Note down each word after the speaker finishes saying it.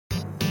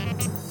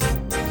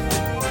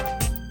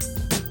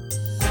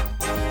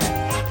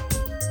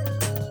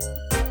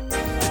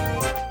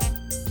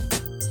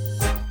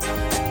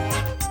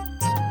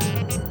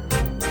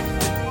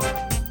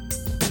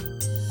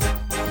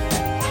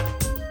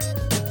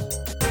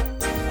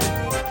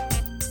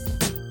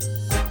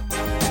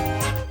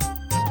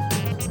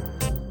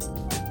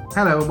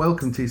Hello and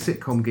welcome to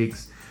Sitcom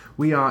Geeks.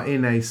 We are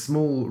in a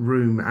small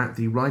room at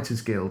the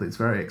Writers Guild. It's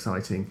very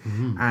exciting.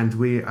 And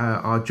we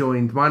are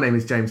joined, my name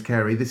is James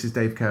Carey, this is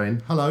Dave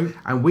Cohen. Hello.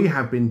 And we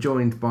have been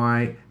joined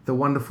by the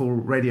wonderful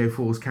Radio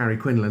 4's Carrie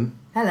Quinlan.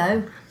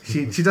 Hello.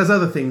 She does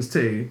other things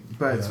too,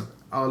 but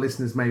our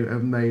listeners may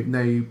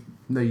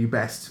know you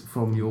best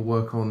from your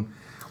work on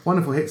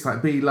wonderful hits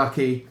like Be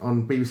Lucky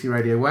on BBC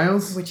Radio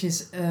Wales. Which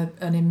is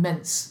an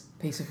immense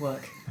piece of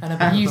work and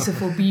a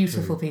beautiful,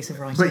 beautiful piece of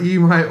writing. But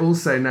you might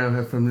also know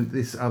her from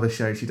this other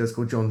show she does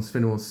called John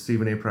Finnemore's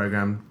Souvenir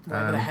Programme.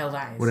 Whatever the hell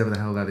that is. Whatever the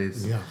hell that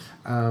is. Yeah.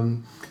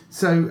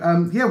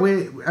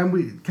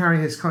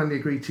 Carrie has kindly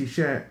agreed to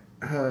share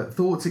her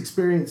thoughts,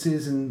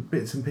 experiences and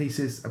bits and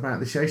pieces about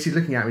the show. She's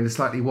looking at me in a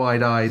slightly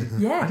wide-eyed...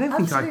 Yeah, I don't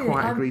think absolutely. I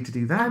quite agreed to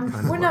do that kind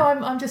of Well, work. no,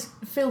 I'm just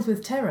filled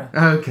with terror.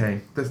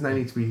 Okay, there's no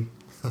need to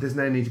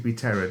be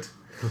terrored.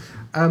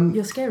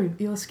 You're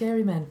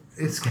scary men.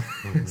 It's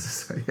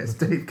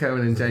Dave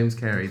Cohen and James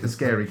Carey, the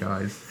scary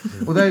guys.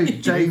 Although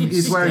Dave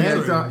is wearing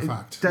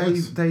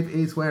Dave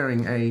is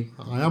wearing a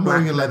I am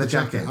wearing a leather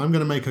jacket. I'm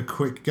going to make a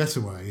quick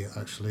getaway,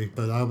 actually,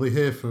 but I'll be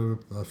here for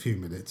a few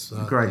minutes.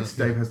 Great,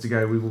 Dave has to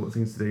go. We've all got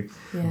things to do.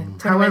 Yeah.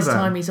 However,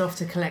 time he's off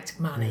to collect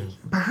money.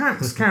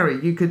 Perhaps, Carrie,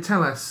 you could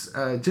tell us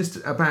just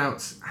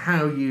about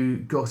how you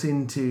got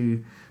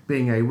into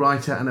being a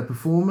writer and a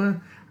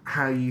performer,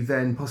 how you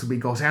then possibly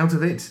got out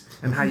of it,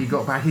 and how you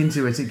got back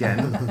into it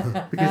again,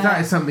 because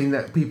that is something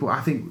that people,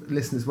 I think,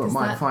 listeners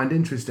might find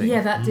interesting.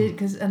 Yeah, that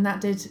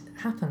did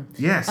happen.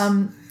 Yes.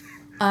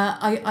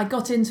 I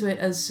got into it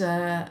as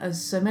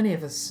so many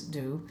of us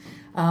do,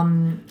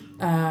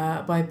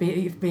 by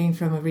being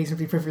from a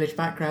reasonably privileged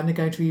background and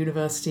going to a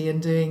university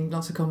and doing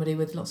lots of comedy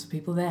with lots of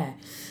people there.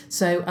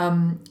 So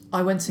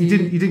I went to...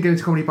 You didn't go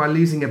into comedy by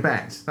losing a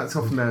bet. That's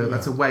often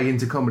that's a way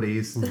into comedy,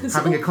 is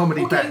having a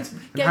comedy bet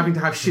and having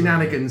to have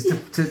shenanigans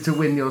to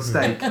win your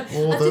stake.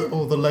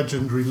 Or the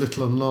legendary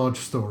Little and Large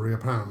story,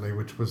 apparently,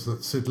 which was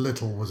that Sid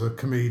Little was a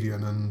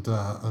comedian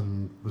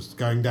and was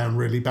going down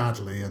really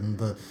badly,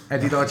 and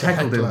Eddie Large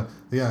heckled him.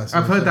 Yes,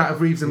 I've heard that of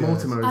Reeves and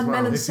Mortimer as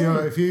well.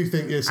 If you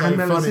think you're so and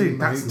funny, mate,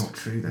 that's not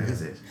true, though,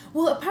 is it?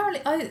 Well,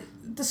 apparently,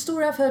 the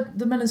story I've heard,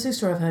 the Mel and Sue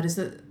story I've heard, is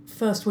that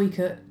first week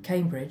at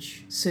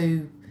Cambridge,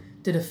 Sue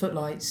did a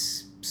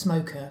Footlights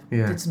smoker,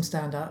 did some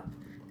stand-up,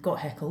 got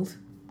heckled,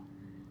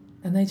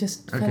 and they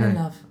just fell in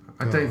love.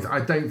 I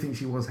don't think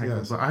she was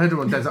heckled, but I heard her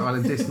on Desert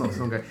Island Disc not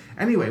so long ago.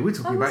 Anyway, we're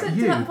talking about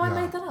you. Have I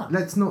made that up?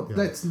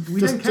 We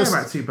don't care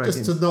about Sue Perkins.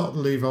 Just to not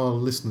leave our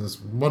listeners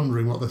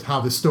wondering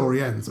how this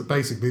story ends.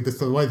 Basically,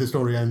 the way the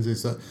story ends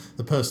is that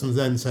the person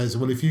then says,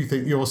 well, if you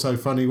think you're so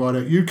funny, why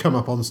don't you come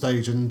up on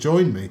stage and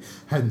join me?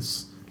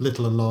 Hence,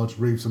 Little and Large,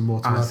 Reeves and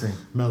Mortimer,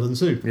 Mel and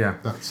Sue. Yeah,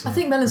 I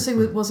think Mel and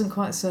Sue wasn't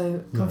quite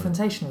so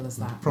confrontational as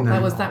that.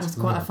 That was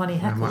quite a funny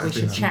heckle. We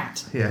should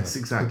chat. Yes,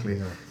 exactly.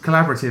 Yeah.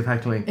 Collaborative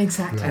heckling.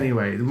 Exactly. Yeah.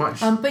 Anyway, much.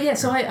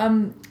 So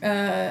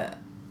I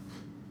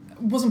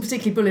wasn't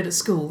particularly bullied at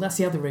school. That's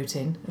the other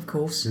routine, of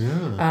course.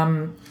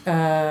 Yeah.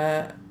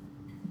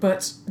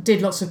 But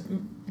did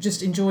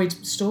just enjoyed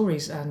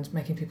stories and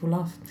making people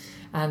laugh,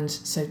 and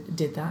so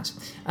did that.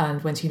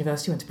 And went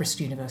to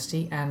Bristol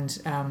University, and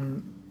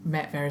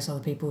met various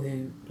other people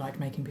who liked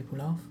making people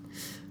laugh,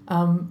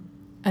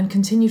 and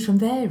continued from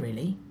there,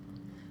 really.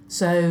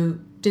 So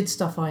did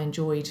stuff I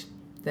enjoyed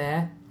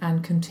there,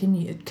 and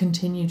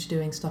continued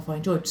doing stuff I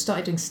enjoyed.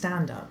 Started doing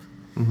stand-up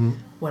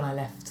when I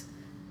left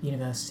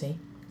university,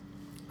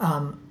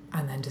 and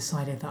then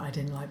decided that I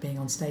didn't like being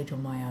on stage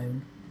on my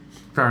own.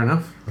 Fair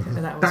enough.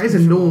 That is a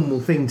normal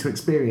thing to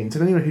experience,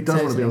 and anyone who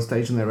does want to be on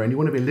stage on their own, you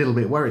want to be a little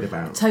bit worried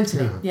about.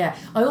 Totally, yeah.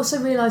 I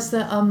also realised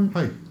that...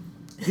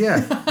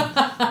 Yeah.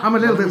 I'm a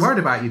little bit worried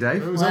about you,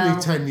 Dave. It was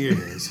only 10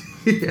 years.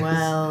 Yes.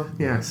 Well...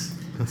 Yes.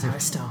 That's how it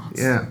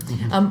starts. Yeah.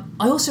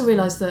 I also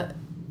realised that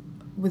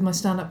with my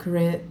stand-up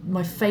career,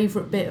 my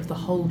favourite bit of the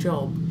whole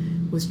job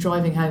was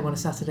driving home on a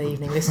Saturday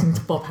evening, listening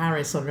to Bob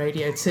Harris on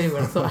Radio 2,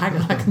 and I thought, hang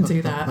on, I can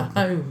do that at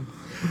home.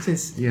 It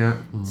is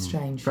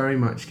strange. Very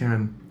much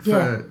can.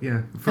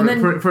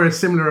 For a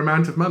similar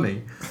amount of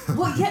money.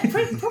 Well, yeah,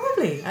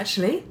 probably,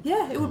 actually.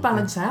 Yeah, it would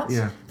balance out.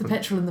 Yeah. The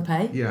petrol and the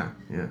pay. Yeah.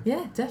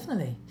 Yeah,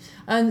 definitely.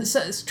 And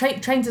so it's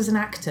trained as an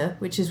actor,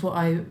 which is what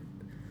I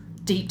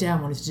deep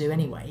down wanted to do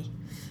anyway.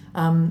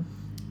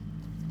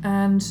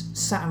 And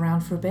sat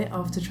around for a bit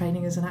after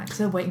training as an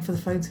actor, waiting for the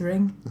phone to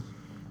ring,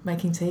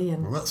 making tea,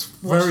 and that's a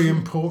very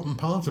important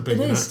part of being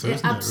an actor, isn't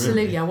it?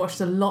 Absolutely. Really? I watched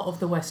a lot of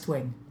The West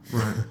Wing.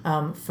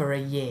 Right. For a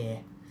year.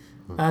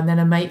 And then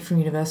a mate from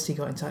university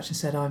got in touch and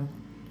said, I'm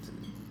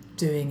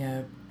doing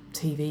a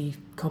TV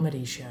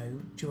comedy show.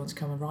 Do you want to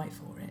come and write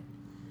for it?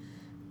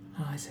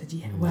 And I said,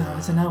 yeah, well,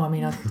 I don't know. I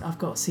mean, I've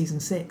got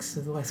season 6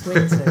 of The West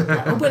Wing.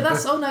 But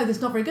that's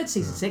not very good,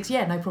 season 6.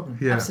 Yeah, no problem.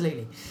 Yeah.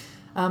 Absolutely.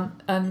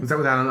 And was that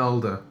with Alan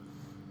Alda?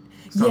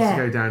 Starts to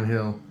go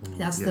downhill.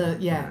 That's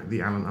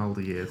the Alan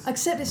Alda years.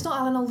 Except it's not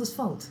Alan Alda's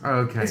fault. Oh,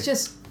 okay.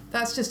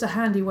 That's just a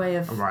handy way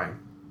of... Right.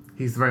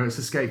 He's very much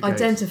the scapegoat.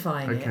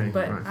 identifying Okay, it,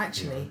 but right.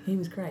 actually he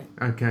was great.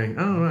 Okay.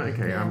 Oh, right.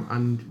 Okay. Yeah.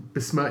 I'm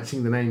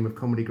besmirching the name of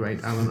comedy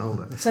great Alan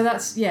Alda. So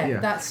that's Yeah.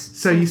 that's.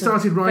 So you sort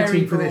of started writing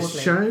very for this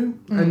broadly. show,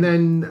 and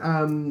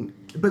then,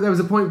 but there was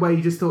a point where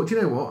you just thought, "Do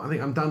you know what? I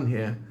think I'm done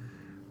here.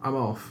 I'm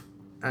off."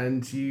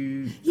 And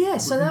you, Yeah,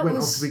 so that went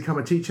was- off to become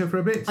a teacher for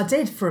a bit. I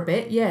did for a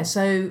bit, yeah.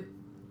 So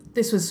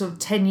this was sort of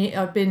 10 years.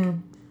 I've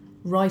been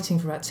writing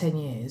for about 10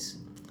 years,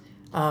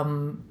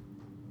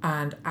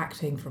 and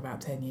acting for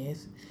about 10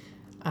 years,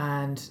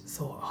 and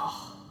thought,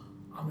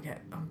 I'm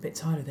a bit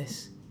tired of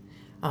this.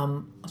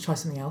 I'll try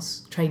something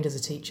else. Trained as a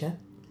teacher.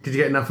 Did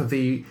you get enough of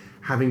the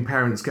having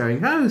parents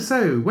going, "Oh,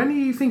 so when are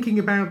you thinking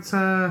about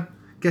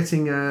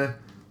getting a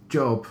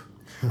job?"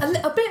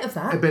 A bit of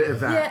that. A bit of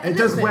that. Yeah, It a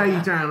does little bit wear of you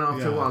that. down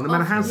after a Yeah. while. No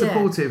matter how Yeah.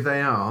 supportive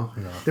they are,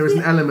 there is an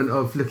Yeah. element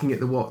of looking at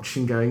the watch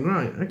and going,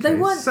 "Right, okay." They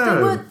weren't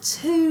so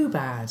too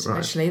bad, Right.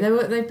 actually.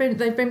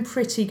 They've been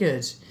pretty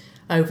good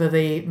over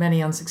the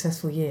many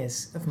unsuccessful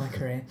years of my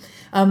career.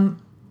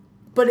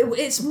 But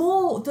it's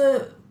more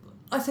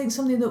I think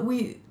something that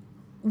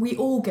we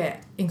all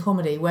get in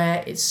comedy,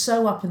 where it's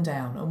so up and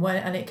down,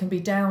 and it can be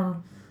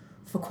down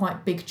for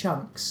quite big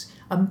chunks,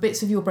 and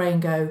bits of your brain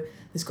go,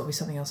 "There's got to be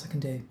something else I can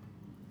do.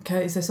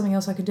 Okay, is there something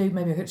else I can do?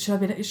 Maybe should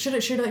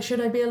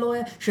I be a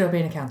lawyer? Should I be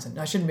an accountant?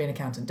 I shouldn't be an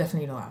accountant.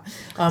 Definitely not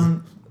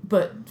that.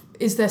 But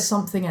is there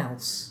something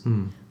else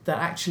that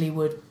actually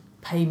would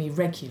pay me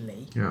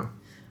regularly?" yeah,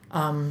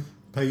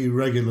 Pay you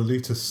regularly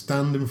to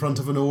stand in front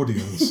of an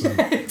audience and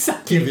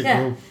Exactly. give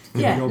it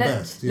your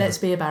best. Let's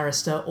be a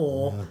barrister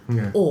or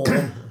Yeah. or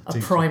a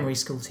Teacher. primary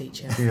school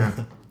teacher. yeah,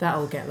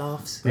 That'll get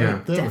laughs. Yeah.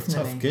 They're a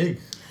Definitely. tough gig,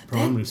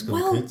 primary school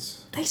well,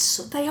 kids.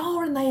 They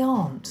are and they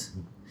aren't.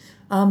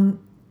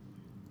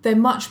 They're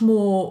much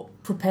more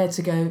prepared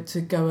to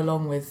go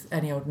along with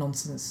any old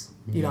nonsense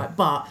you like,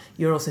 but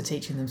you're also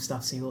teaching them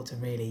stuff, so you ought to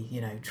really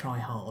try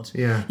hard.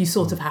 Yeah. You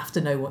sort of have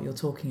to know what you're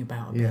talking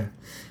about. a bit.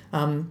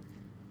 yeah.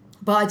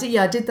 But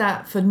I did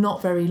that for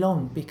not very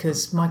long,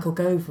 because Michael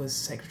Gove was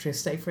Secretary of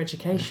State for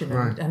Education,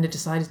 Right. and it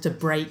decided to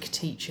break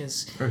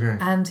teachers. Okay.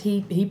 And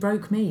he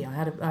broke me. I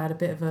had a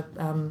bit of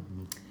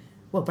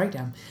a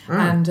breakdown, Oh.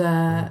 and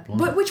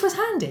but which was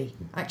handy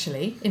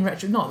actually in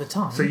retro. Not at the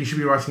time. So you should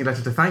be writing a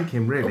letter to thank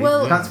him. Really,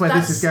 Well, that's where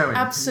this is going.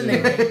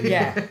 Absolutely,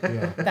 yeah.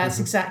 Yeah. That's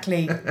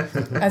exactly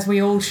as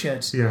we all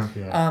should. Yeah.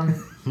 Yeah.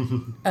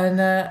 And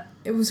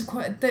it was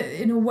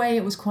in a way,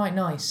 it was quite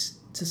nice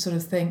to sort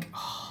of think,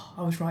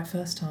 I was right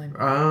first time.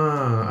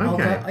 Ah.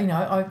 Okay.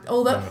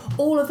 Although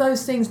all of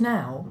those things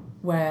now,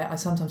 where I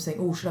sometimes think,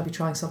 should I be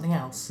trying something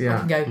else? Yeah. I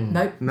can go,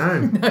 nope, No.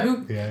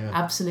 no, Yeah.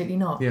 absolutely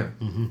not. Yeah.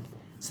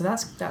 So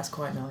that's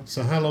quite nice.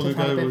 So how long To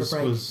have a ago bit of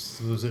a was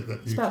break. it that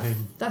you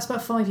came? That's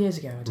about 5 years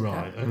ago I did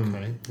Right. that.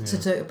 Okay. Yeah. So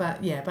took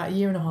about a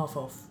year and a half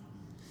off.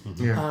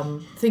 Yeah.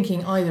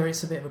 Thinking either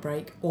it's a bit of a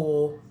break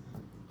or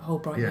a whole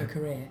bright Yeah. new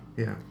career.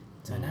 Yeah.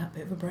 Turned out a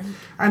bit of a break.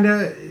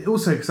 And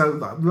also, because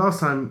last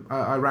time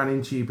I ran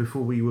into you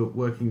before we were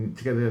working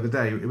together the other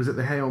day, it was at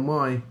the Hey On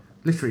Why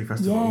Literary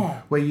Festival,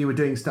 Yeah. where you were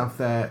doing stuff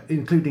there,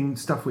 including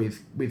stuff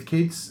with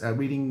kids,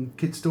 reading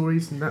kids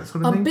stories and that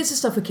sort of thing. Bits of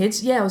stuff with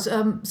kids, yeah. I was,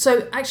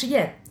 so actually,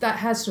 yeah, that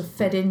has sort of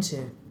fed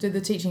into,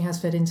 the teaching has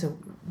fed into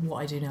what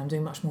I do now. I'm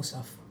doing much more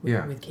stuff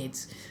with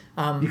kids.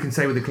 You can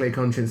say with a clear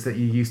conscience that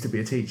you used to be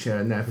a teacher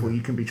and therefore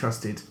you can be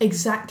trusted.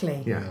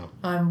 Exactly. Yeah.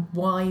 I'm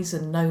wise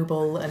and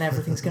noble and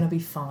everything's going to be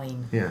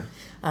fine. Yeah.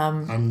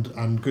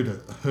 And good at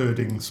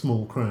herding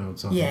small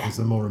crowds, I Yeah. think, is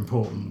the more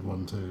important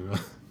one too.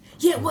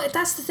 Yeah, well,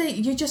 that's the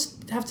thing. You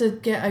just have to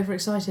get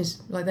overexcited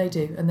like they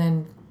do, and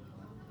then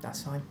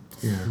that's fine.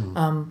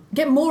 Yeah.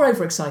 Get more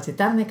overexcited,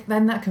 then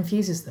that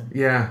confuses them.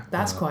 Yeah.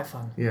 That's quite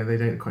fun. Yeah, they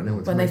don't quite know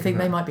what to When they make think of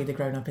they that. might be the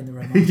grown-up in the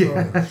room.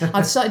 After all.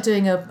 I've started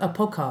doing a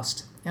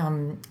podcast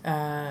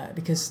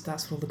because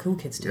that's what all the cool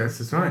kids do. Yes,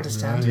 that's I right.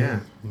 understand. Yeah.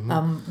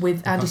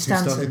 With Andy You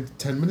Stanton. started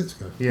 10 minutes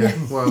ago. Yeah.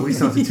 Well, we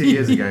started 2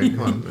 years ago.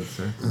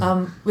 Come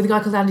on. With a guy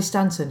called Andy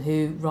Stanton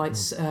who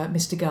writes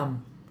Mr.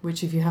 Gum,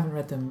 which if you haven't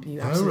read them, you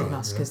absolutely right,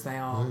 must, yeah. because they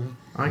are...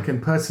 I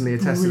can personally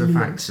attest to the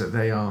Brilliant. fact that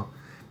they are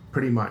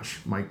pretty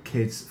much my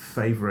kids'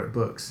 favourite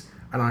books,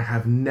 and I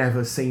have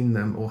never seen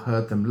them or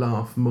heard them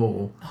laugh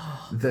more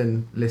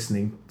than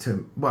listening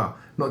to, well,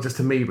 not just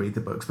to me read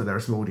the books, but there are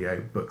some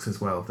audio books as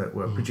well that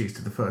were produced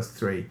to the first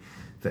three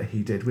that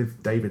he did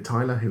with David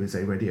Tyler, who is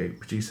a radio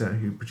producer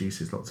who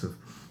produces lots of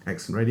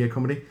excellent radio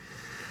comedy.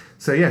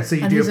 So yeah, so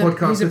you And do a he's a-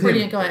 podcast he's a with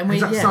brilliant him. guy, and Has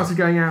we- that yeah. started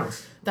going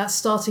out?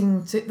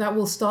 That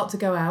will start to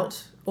go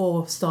out,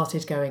 or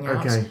started going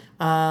out, Okay.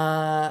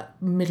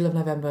 middle of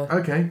November.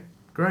 Okay,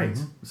 great.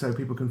 So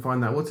people can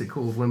find that. What's it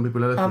called when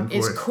people are looking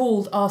It's for it?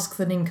 called Ask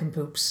the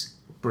Nincompoops.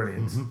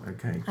 Brilliant.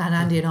 Okay. And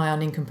Andy and I are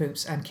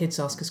nincompoops, and kids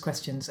ask us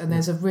questions. And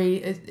there's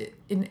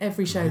in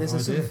every show there's a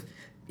sort of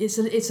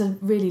it's a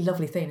really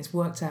lovely thing. It's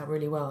worked out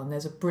really well, and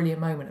there's a brilliant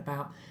moment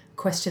about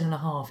question and a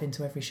half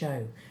into every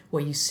show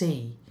where you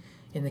see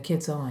in the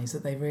kids' eyes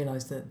that they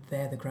realise that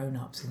they're the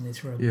grown-ups in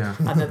this room, Yeah.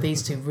 and that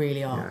these two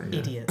really are Yeah.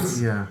 idiots.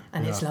 Yeah.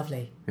 And it's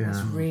lovely. Yeah.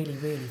 It's really,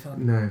 really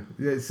fun. No,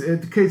 it's,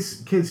 the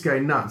kids go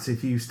nuts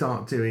if you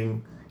start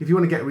doing. If you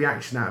want to get a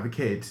reaction out of a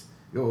kid,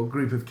 your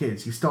group of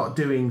kids, you start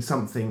doing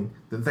something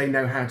that they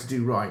know how to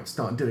do right,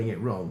 start doing it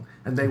wrong,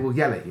 and they will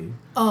yell at you.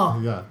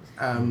 Oh, Yeah.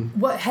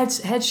 what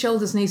head,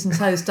 shoulders, knees, and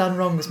toes done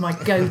wrong was my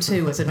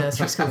go-to as a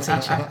nursery school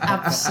teacher.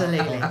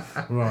 Absolutely.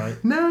 Right.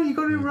 No, you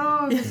got it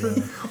wrong.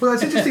 Well,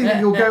 that's interesting that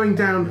you're going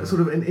down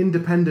sort of an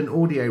independent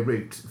audio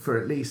route for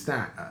at least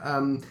that.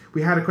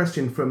 We had a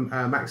question from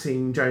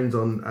Maxine Jones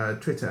on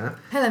Twitter.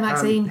 Hello,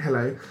 Maxine.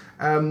 Hello.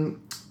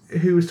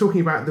 Who was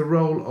talking about the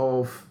role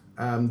of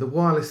the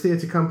Wireless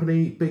Theatre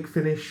Company, Big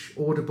Finish,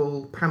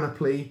 Audible,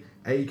 Panoply,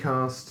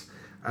 Acast.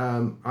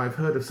 I've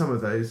heard of some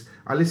of those.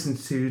 I listened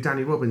to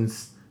Danny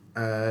Robbins'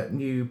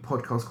 new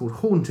podcast called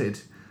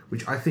Haunted,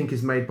 which I think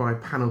is made by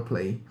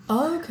Panoply.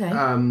 Oh, okay.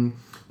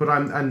 But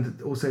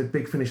and also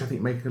Big Finish, I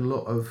think, make a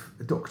lot of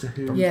Doctor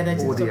Who they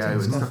do audio Doctor Who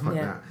and stuff like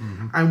yeah. that.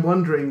 I'm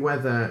wondering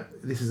whether,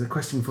 this is a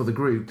question for the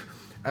group,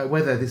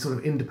 whether this sort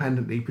of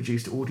independently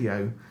produced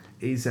audio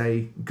is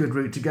a good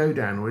route to go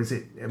down, or is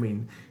it,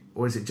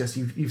 or is it just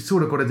you've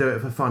sort of got to do it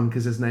for fun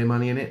because there's no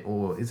money in it,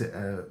 or is it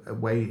a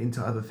way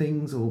into other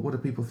things, or what do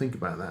people think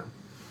about that?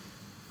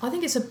 I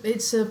think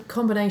it's a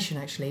combination,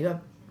 actually.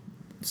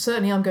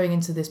 Certainly, I'm going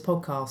into this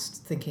podcast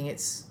thinking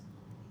it's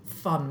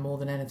fun more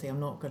than anything.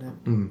 I'm not going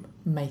to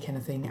make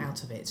anything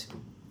out of it,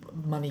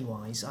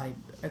 money-wise, I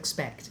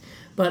expect.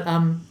 But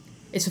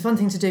it's a fun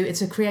thing to do.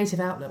 It's a creative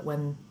outlet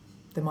when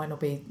there might not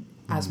be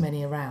as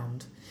many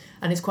around.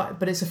 And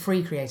it's a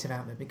free creative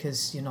outlet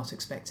because you're not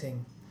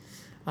expecting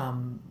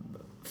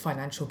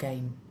financial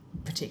gain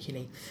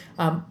particularly.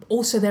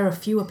 Also, there are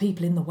fewer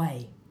people in the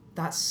way.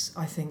 That's,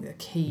 I think, a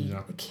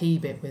key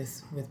bit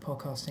with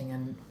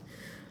podcasting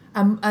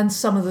and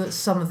some of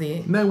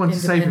the no one to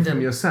save it from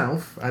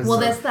yourself.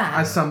 There's that.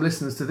 As some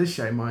listeners to this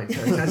show might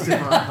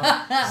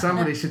testify.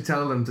 Somebody should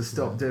tell them to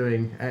stop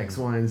doing X,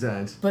 Y, and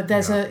Z. But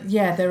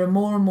there are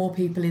more and more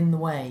people in the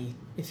way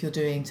if you're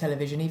doing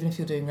television, even if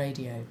you're doing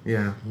radio.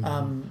 Yeah.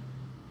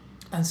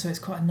 And so it's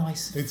quite a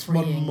nice. It's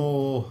freeing... one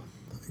more.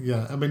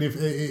 Yeah, I mean, if it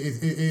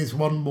is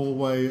one more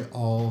way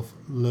of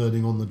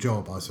learning on the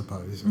job, I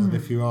suppose. And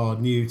if you are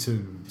new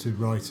to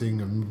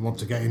writing and want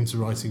to get into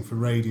writing for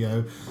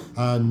radio,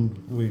 and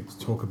we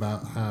talk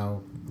about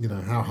how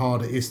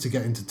hard it is to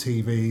get into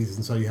TVs,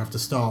 and so you have to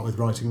start with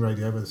writing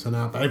radio. But so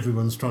now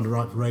everyone's trying to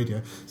write for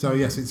radio. So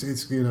yes,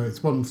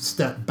 it's one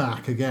step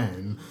back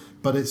again.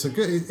 But it's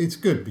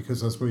good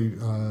because as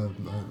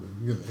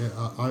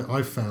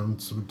I've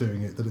found sort of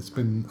doing it that it's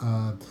been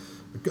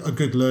a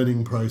good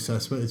learning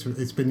process, but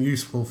it's been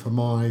useful for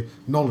my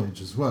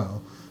knowledge as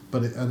well.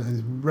 But it's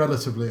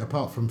relatively,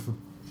 apart from for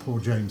poor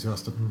James who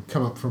has to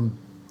come up from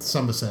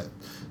Somerset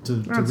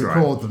to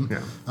record them.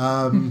 Yeah.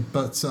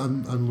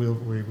 And we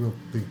will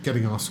be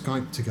getting our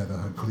Skype together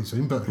hopefully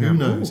soon. But who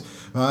knows?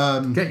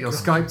 Get your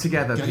Skype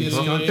together,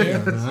 people.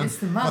 Man. It's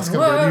the man. That's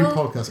going to be a new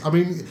podcast. I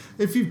mean,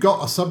 if you've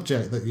got a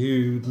subject that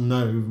you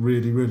know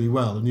really, really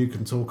well and you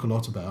can talk a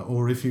lot about,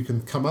 or if you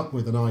can come up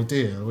with an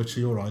idea, which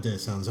your idea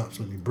sounds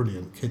absolutely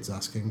brilliant, kids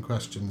asking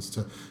questions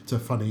to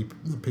funny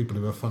people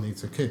who are funny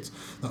to kids,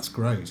 that's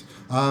great.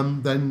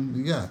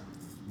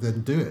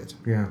 Then do it.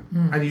 Yeah.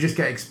 And you just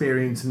get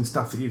experience and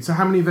stuff that you... So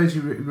how many of those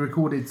you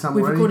recorded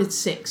somewhere? We've recorded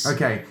 6.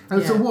 Okay.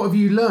 And so what have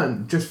you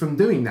learned just from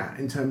doing that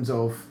in terms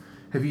of...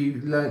 Have you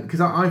learned... Because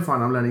I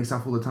find I'm learning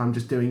stuff all the time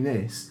just doing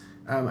this.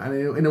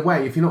 And in a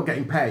way, if you're not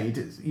getting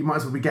paid, you might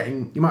as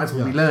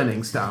well be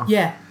learning stuff.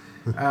 Yeah.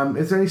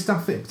 Is there any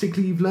stuff that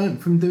particularly you've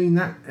learnt from doing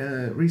that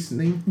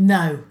recently?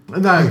 No,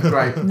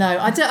 great. No,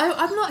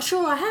 I'm not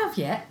sure I have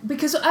yet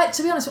because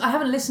to be honest, I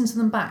haven't listened to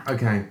them back.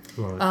 Okay.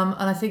 Right. And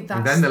I think that's...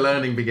 And then the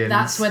learning begins.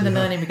 That's when the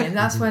learning begins.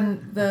 That's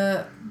when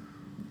the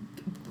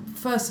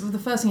first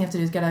thing you have to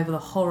do is get over the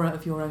horror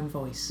of your own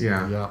voice.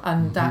 Yeah.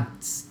 And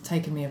that's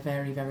taken me a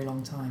very, very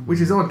long time.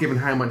 Which is odd given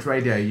how much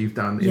radio you've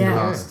done in the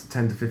last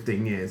 10 to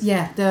 15 years.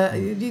 Yeah,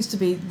 it used to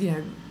be,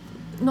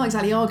 not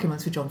exactly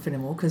arguments with John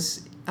Finnemore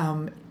because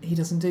he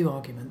doesn't do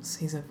arguments.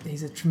 He's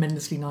a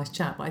tremendously nice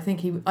chap. But I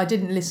think I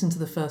didn't listen to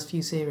the first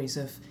few series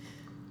of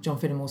John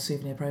Finnemore's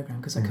Souvenir Programme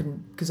because I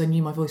couldn't, because I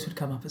knew my voice would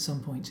come up at some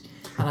point,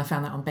 and I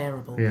found that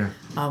unbearable. Yeah.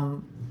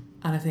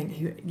 And I think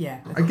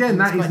again,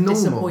 that is normal.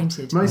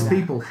 Disappointed. Most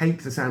people hate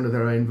the sound of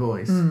their own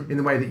voice in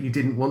the way that you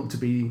didn't want to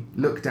be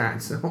looked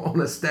at on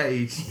a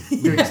stage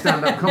doing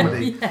stand-up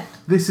comedy. Yeah.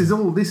 This is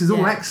all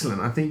excellent.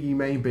 I think you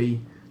may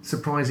be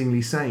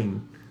surprisingly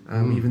sane.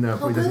 Even though it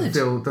probably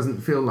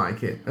doesn't feel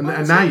like it, and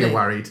now you're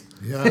worried.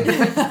 Yeah,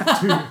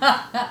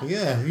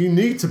 you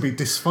need to be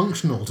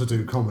dysfunctional to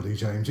do comedy,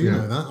 James. You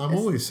know that. I'm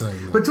always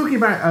saying that. But talking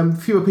about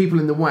fewer people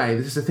in the way,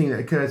 this is a thing that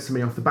occurs to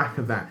me off the back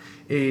of that.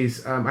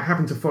 Is I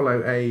happen to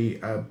follow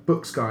a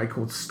books guy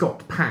called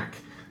Scott Pack,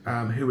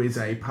 who is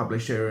a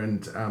publisher,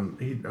 and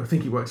I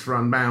think he works for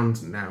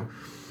Unbound now,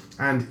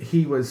 and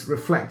he was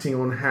reflecting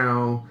on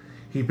how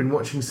he'd been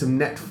watching some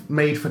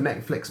made for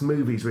Netflix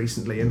movies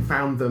recently and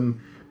found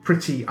them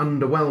pretty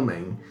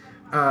underwhelming,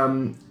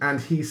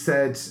 and he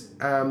said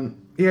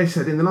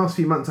in the last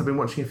few months I've been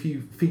watching a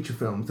few feature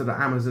films that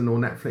are Amazon or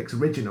Netflix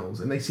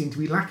originals and they seem to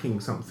be lacking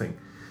something,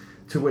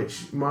 to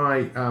which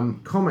my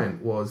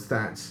comment was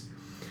that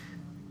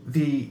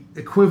the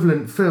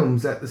equivalent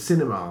films at the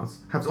cinemas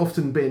have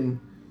often been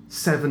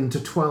 7 to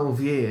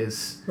 12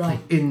 years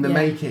in the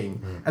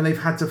making, and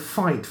they've had to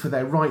fight for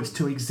their right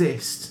to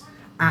exist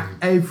at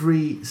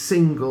every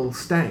single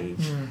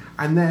stage,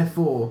 and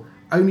therefore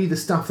only the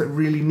stuff that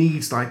really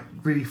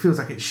feels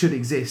like it should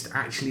exist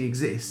actually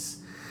exists.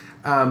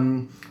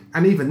 And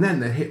even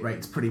then, the hit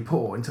rate's pretty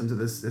poor in terms of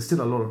there's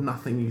still a lot of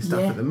nothing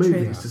stuff at the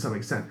movies to some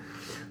extent.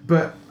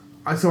 But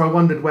so I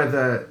wondered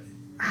whether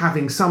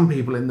having some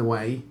people in the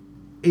way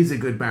is a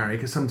good barrier,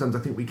 because sometimes I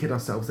think we kid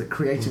ourselves that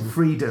creative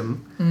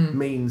freedom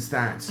means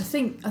that... I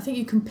think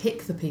you can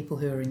pick the people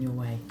who are in your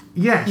way.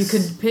 Yes. You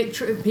can pick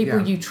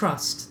people you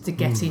trust to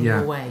get in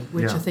your way,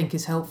 which I think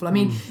is helpful. I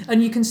mean,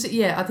 and you can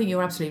see, I think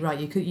you're absolutely right.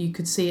 You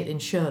could see it in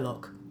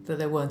Sherlock, that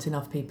there weren't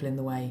enough people in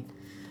the way.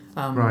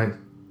 Right.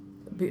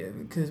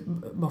 Because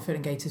Moffat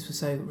and Gatiss were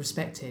so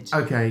respected.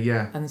 Okay,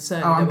 yeah. And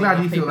so I'm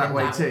glad you feel that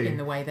way too. In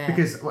the way there.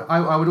 Because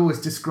I would always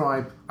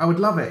describe... I would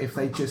love it if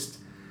they just...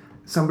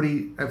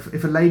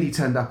 If a lady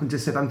turned up and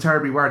just said, "I'm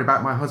terribly worried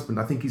about my husband,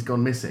 I think he's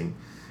gone missing,"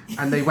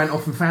 and they went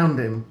off and found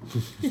him,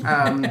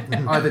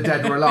 either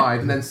dead or alive,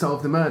 and then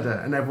solved the murder,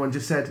 and everyone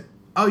just said,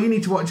 "Oh, you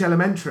need to watch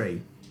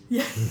Elementary."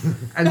 Yeah.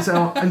 and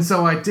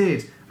so I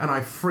did, and I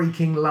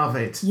freaking love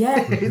it.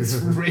 Yeah. It's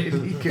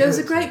really good. There was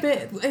a great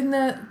bit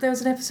there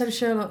was an episode of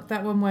Sherlock,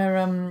 that one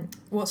where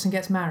Watson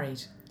gets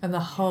married, and the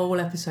whole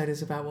episode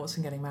is about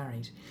Watson getting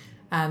married.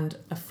 And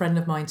a friend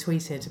of mine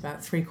tweeted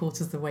about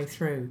 3/4 of the way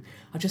through,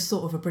 "I just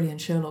thought of a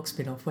brilliant Sherlock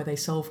spin-off where they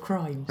solve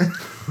crimes,"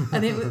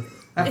 and it was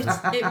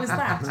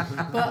that.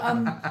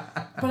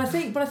 But I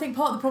think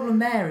part of the problem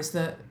there is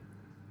that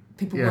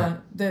people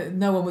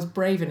no one was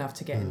brave enough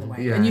to get in the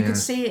way, and you could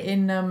see it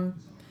in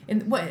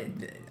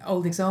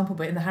old example,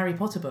 but in the Harry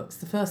Potter books,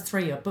 the first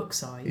 3 are book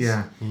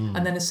size,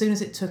 and then as soon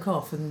as it took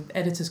off and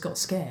editors got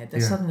scared,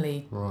 they're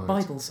suddenly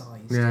Bible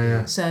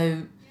size.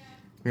 So.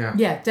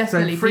 Yeah,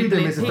 definitely. So freedom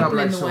is a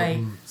double-edged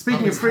sword.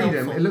 Speaking of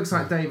freedom, it looks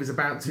like Dave is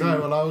about to... No,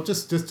 well, I'll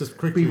just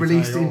quickly be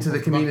released into the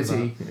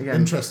community again.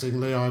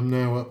 Interestingly, I'm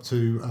now up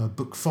to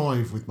book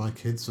 5 with my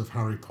kids of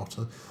Harry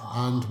Potter,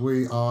 and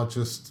we are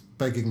just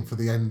begging for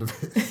the end of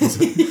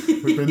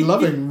it. We've been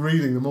loving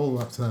reading them all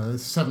up to now.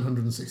 It's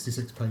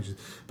 766 pages,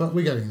 but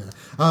we're getting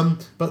there.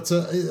 But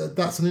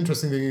that's an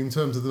interesting thing in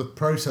terms of the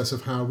process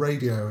of how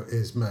radio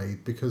is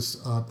made, because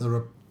there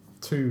are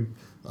 2...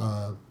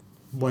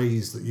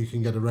 ways that you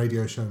can get a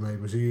radio show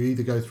made, which you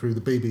either go through the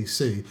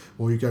BBC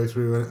or you go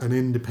through an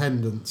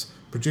independent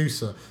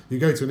producer. You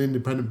go to an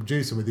independent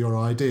producer with your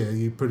idea,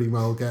 you pretty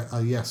well get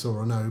a yes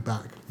or a no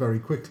back very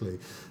quickly.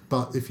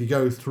 But if you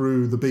go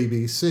through the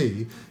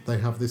BBC, they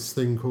have this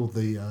thing called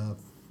the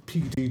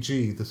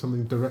PDG, the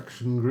something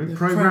direction group. The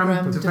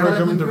Programme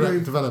Development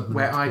Group,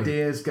 where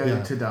ideas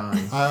go to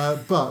die.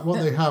 But what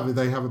they have is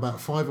they have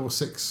about 5 or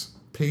 6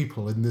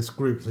 people in this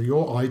group. So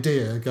your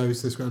idea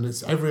goes this way,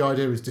 and every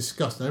idea is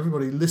discussed.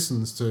 Everybody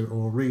listens to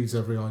or reads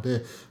every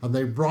idea, and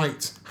they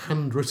write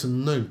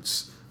handwritten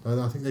notes.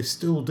 I think they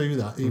still do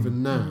that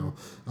even now.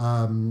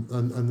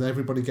 And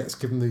everybody gets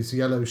given these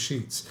yellow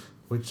sheets,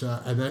 which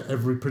and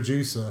every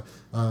producer,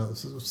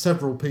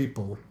 several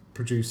people,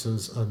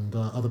 producers and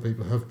other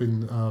people have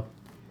been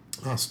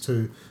asked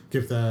to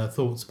give their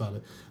thoughts about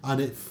it,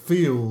 and it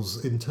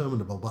feels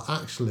interminable, but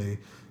actually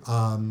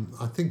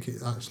I think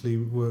it actually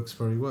works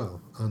very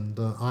well, and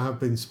I have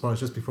been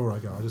surprised. Just before I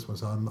go, I just want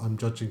to say I'm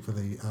judging for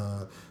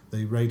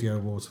the Radio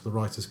Awards for the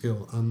Writers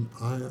Guild, and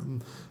I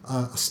am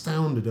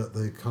astounded at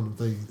the kind of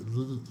the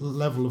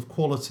level of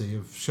quality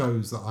of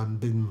shows that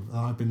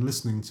I've been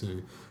listening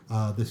to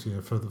this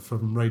year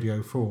from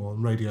Radio 4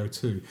 and Radio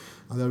 2.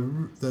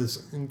 There's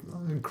an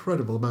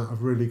incredible amount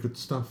of really good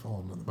stuff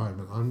on at the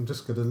moment. I'm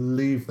just going to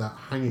leave that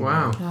hanging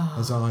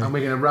as and we're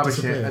going to rubbish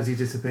disappear. it as you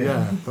disappear.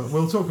 Yeah, but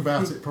we'll talk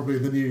about it probably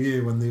in the new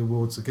year when the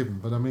awards are given.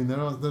 But I mean,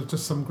 there's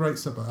just some great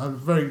stuff.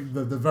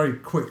 The very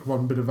quick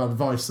one bit of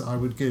advice that I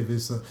would give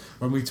is that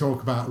when we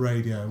talk about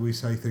radio, we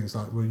say things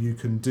like, well, you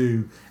can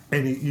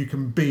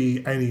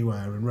be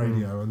anywhere in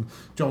radio. And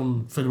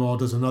John Finnemore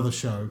does another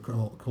show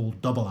called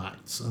Double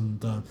Acts,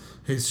 and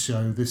his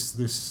show,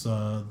 this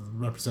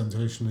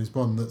representation is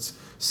one that's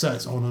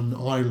set on an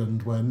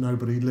island where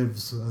nobody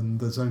lives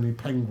and there's only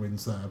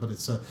penguins there, but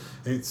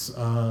there's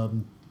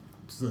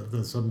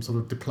some sort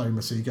of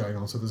diplomacy going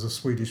on. So there's a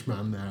Swedish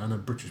man there and a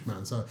British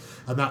man. So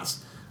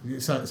you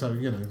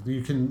know,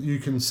 you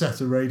can set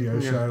a radio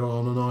show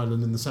on an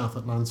island in the South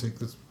Atlantic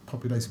that's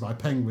populated by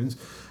penguins.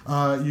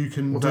 You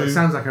can do... It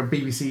sounds like a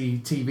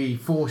BBC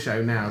TV4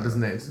 show now,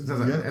 doesn't it?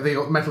 Have they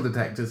got metal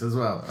detectors as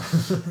well?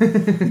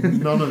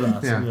 None of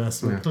that.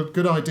 Yes,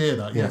 good idea.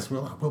 That yes,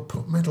 we'll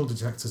put metal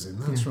detectors in.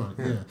 That's right.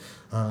 Yeah,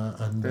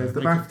 and there's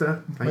the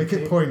BAFTA. Make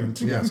it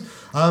poignant. Yes.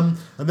 And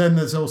then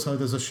there's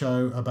a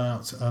show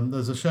about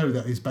there's a show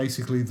that is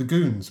basically the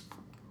Goons.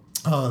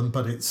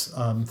 But it's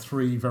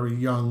 3 very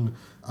young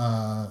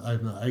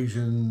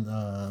Asian,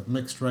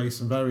 mixed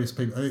race and various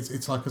people.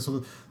 It's like a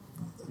sort of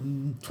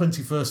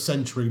 21st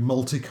century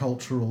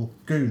multicultural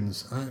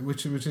goons,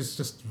 which is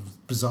just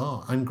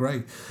bizarre and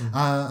great.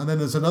 And then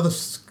there's another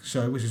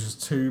show which is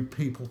just two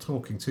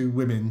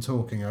women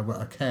talking.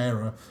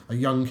 A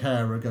young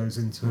carer goes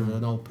into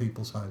an old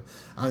people's home,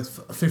 and it's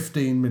a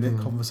 15-minute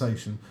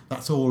conversation.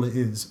 That's all it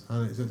is,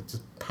 and it's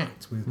just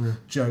packed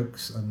with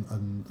jokes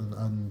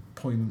and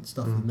poignant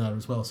stuff in there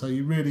as well. So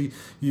you really,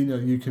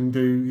 you can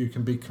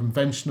be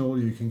conventional,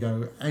 you can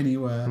go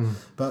anywhere,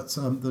 but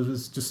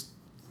there's just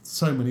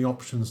so many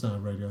options now.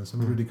 Radio, some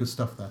really good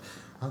stuff there.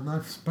 And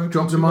I've spoken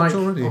Drop the too much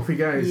mic, already. off he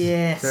goes.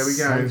 Yes. There we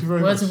go. Thank you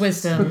very Words much. of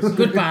wisdom.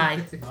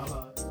 Goodbye. Hey,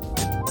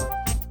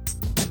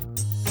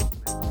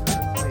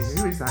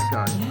 who is that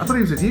guy? I thought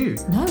he was with you.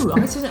 No,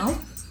 I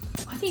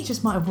think he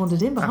just might have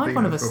wandered in behind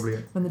one of us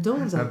when the door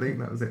was I open. think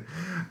that was it.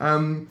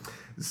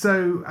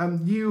 So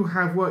you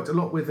have worked a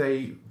lot with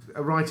a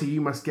writer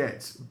you must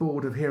get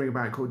bored of hearing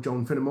about called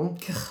John Finnemore.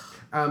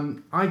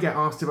 I get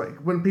asked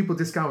about, when people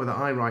discover that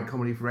I write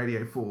comedy for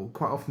Radio 4,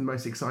 quite often the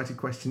most excited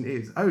question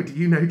is, oh, do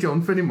you know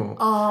John Finnemore?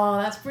 Oh,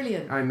 that's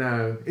brilliant. I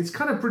know. It's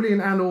kind of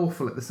brilliant and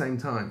awful at the same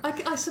time.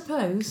 I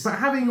suppose. But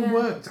having Yeah.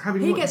 worked...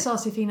 He gets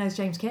asked if he knows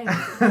James Carey.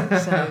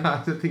 So.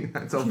 I don't think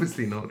that's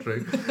obviously not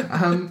true.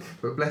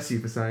 But bless you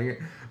for saying it.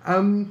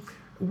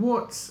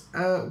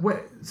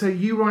 So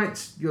you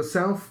write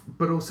yourself,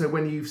 but also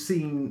when you've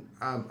seen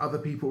other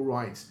people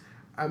write,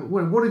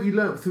 what have you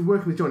learnt through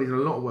working with John? You've done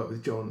a lot of work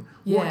with John.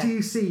 Yeah. What do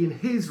you see in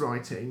his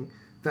writing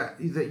that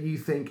you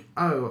think,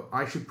 oh,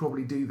 I should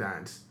probably do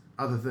that,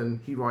 other than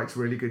he writes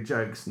really good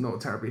jokes,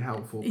 not terribly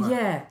helpful? But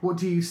Yeah. what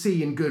do you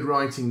see in good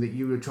writing that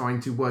you were trying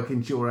to work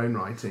into your own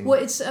writing? Well,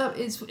 it's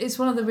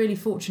one of the really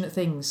fortunate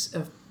things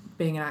of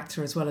being an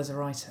actor as well as a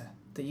writer,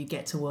 that you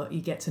get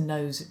to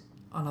nose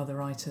on other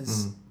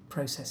writers'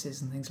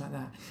 processes and things like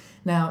that.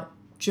 Now,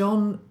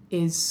 John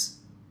is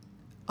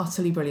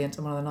utterly brilliant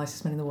and one of the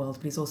nicest men in the world,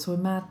 but he's also a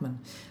madman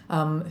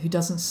who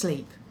doesn't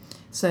sleep.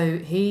 So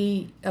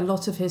a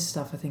lot of his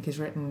stuff, I think, is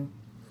written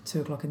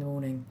 2 o'clock in the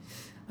morning.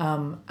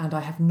 And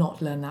I have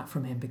not learned that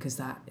from him, because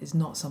that is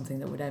not something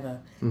that would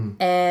ever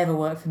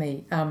work for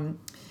me.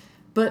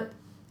 But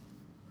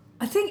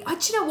I think,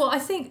 do you know what? I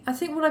think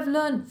what I've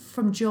learned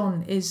from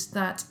John is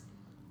that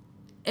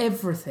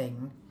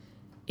everything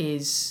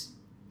is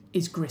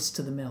grist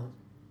to the mill.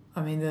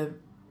 I mean,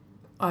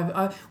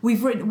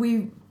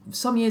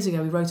 some years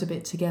ago we wrote a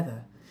bit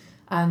together,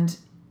 and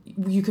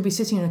you could be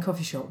sitting in a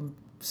coffee shop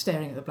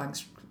staring at the blank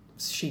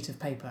sheet of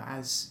paper,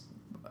 as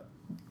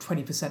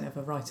 20% of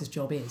a writer's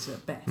job is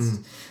at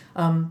best.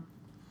 And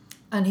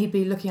he'd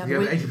be looking out the the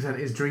other window. 80%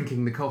 is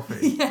drinking the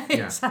coffee. Yeah,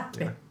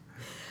 exactly. Yeah.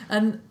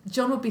 And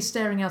John would be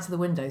staring out of the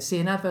window, see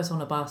an advert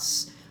on a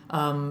bus,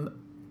 a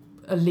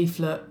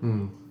leaflet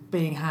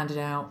being handed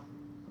out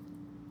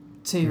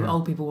to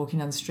old people walking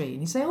down the street,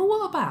 and he'd say, "Oh,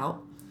 what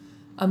about?"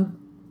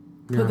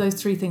 Put those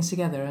 3 things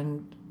together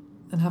and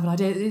have an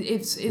idea.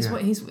 It's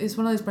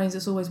one of those brains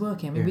that's always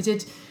working. I mean, we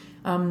did.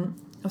 I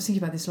was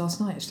thinking about this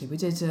last night actually. We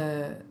did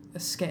a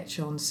sketch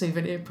on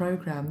Souvenir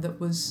Programme that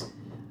was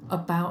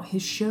about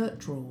his shirt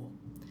drawer,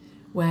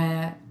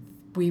 where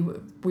we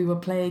were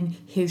playing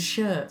his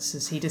shirts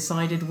as he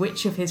decided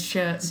which of his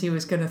shirts he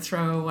was going to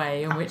throw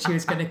away and which he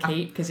was going to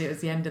keep, because it was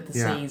the end of the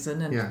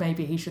season and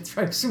maybe he should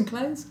throw some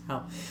clothes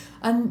out.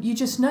 And you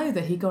just know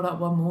that he got up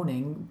one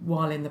morning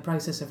while in the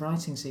process of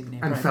writing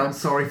Souvenir And Programme. felt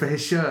sorry for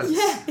his shirts.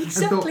 Yeah,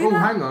 exactly. And thought, oh,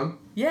 hang on.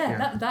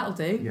 That'll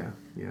do.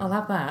 Yeah. I'll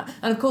have that.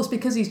 And of course,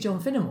 because he's John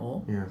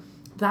Finnemore,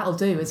 that'll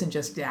do isn't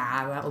just,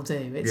 that'll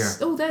do. It's,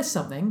 there's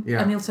something.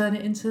 Yeah. And he'll turn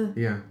it into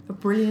a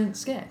brilliant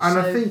sketch. And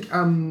I think,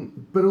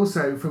 but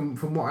also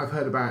from what I've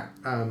heard about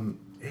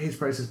his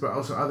process, but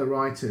also other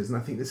writers, and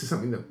I think this is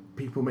something that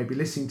people maybe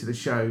listening to the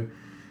show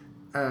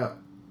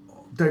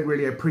don't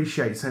really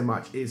appreciate so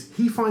much, is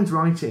he finds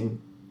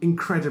writing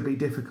incredibly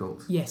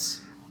difficult. Yes.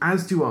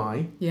 As do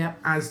I. Yeah.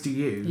 As do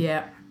you.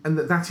 Yeah. And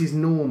that is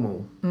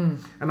normal.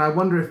 And I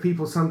wonder if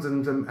people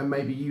sometimes, and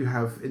maybe you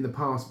have in the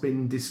past,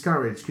 been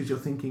discouraged because you're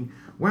thinking,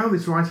 wow,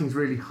 this writing's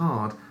really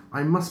hard,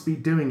 I must be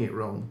doing it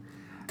wrong.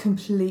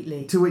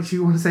 Completely. To which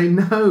you want to say,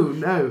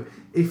 no.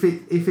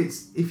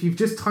 If you've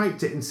just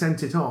typed it and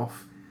sent it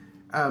off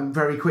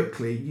very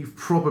quickly, you've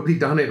probably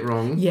done it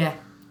wrong. Yeah.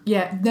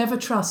 Never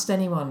trust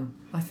anyone,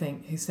 I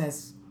think, who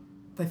says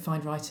they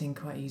find writing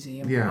quite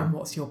easy and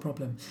what's your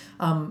problem.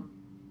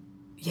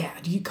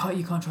 You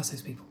can't trust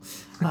those people.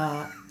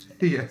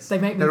 Yes, they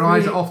make me their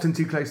eyes are often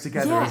too close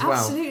together as well.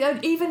 Absolutely.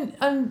 And even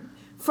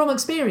from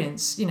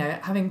experience,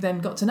 having then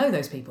got to know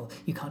those people,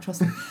 you can't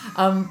trust them.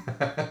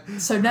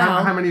 So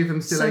now, how many of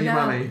them still owe you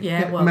money?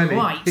 Yeah, well, many.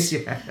 quite.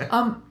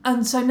 Yeah.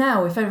 And so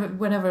now,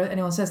 whenever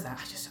anyone says that,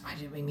 I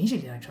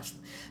immediately don't trust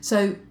them.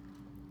 So.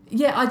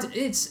 Yeah,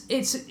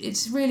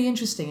 it's really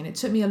interesting, and it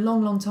took me a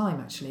long, long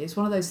time actually. It's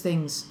one of those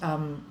things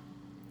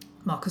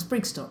Marcus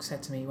Brigstock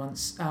said to me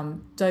once,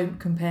 don't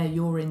compare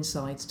your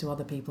insides to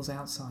other people's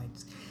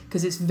outsides,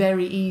 because it's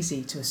very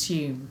easy to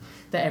assume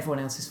that everyone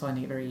else is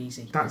finding it very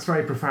easy. That's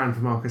very profound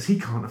for Marcus. He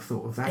can't have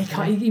thought of that.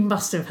 He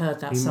must have heard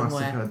that somewhere. He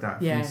must have heard that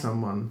from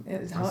someone.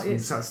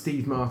 That's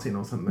Steve Martin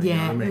or something. Yeah, you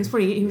know what I mean?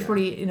 he was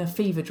probably in a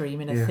fever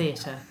dream in a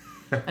theatre,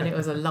 and it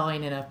was a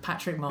line in a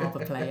Patrick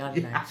Marber play. I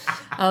don't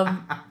know.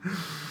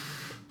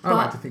 I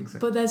like to think so.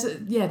 But there's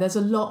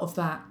a lot of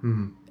that.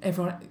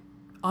 Everyone,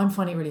 I'm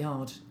finding it really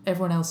hard.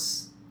 Everyone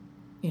else,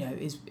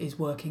 is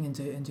working and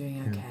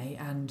doing okay,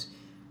 and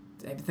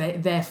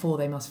therefore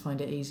they must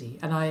find it easy.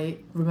 And I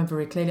remember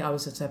very clearly, I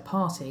was at a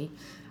party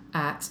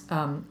at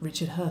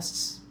Richard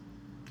Hurst's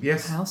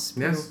house.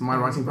 Yes, my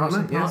writing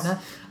partner. Yes,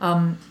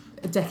 a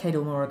decade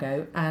or more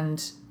ago,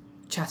 and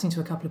chatting to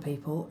a couple of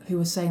people who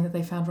were saying that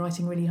they found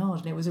writing really hard,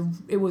 and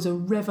it was a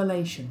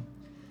revelation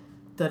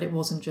that it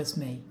wasn't just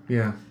me.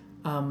 Yeah.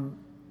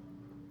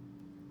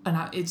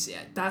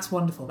 That's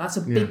wonderful. That's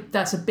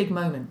a big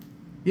moment.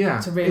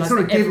 Yeah, to realise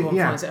that everyone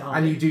finds it hard.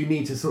 And you do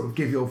need to sort of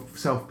give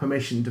yourself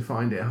permission to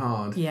find it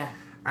hard. Yeah.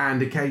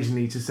 And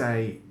occasionally to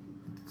say,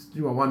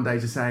 one day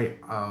to say,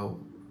 oh,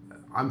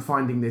 I'm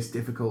finding this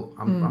difficult.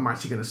 I'm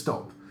actually going to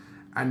stop,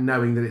 and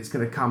knowing that it's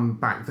going to come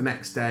back the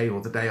next day or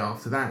the day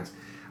after that.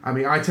 I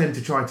mean, I tend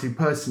to try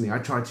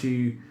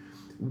to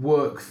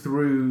work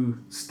through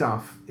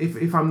stuff.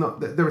 If I'm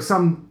not, there are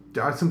some.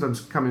 I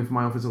sometimes come into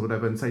my office or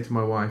whatever and say to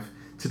my wife,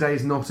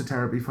 today's not a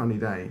terribly funny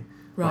day.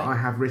 Right. But I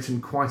have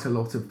written quite a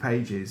lot of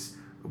pages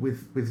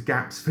with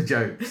gaps for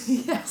jokes.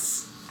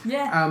 Yes.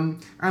 Yeah.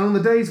 And on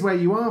the days where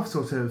you are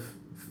sort of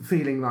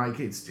feeling like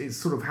it's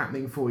sort of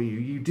happening for you,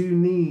 you do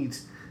need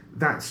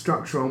that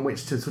structure on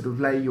which to sort of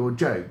lay your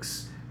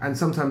jokes. And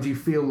sometimes you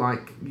feel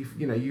like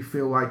you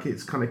feel like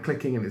it's kind of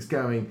clicking and it's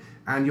going,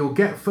 and you'll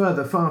get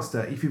further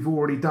faster if you've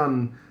already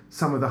done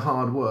some of the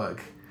hard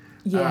work.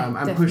 Yeah, and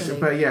definitely. push it.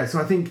 But yeah,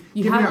 so I think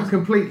giving up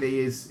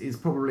completely is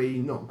probably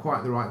not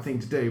quite the right thing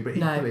to do. But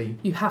equally,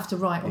 you have to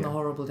write on the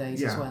horrible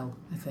days as well,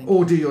 I think.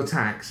 Or do your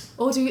tax.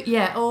 Or do nothing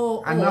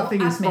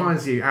admin.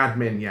 Inspires you.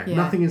 Admin,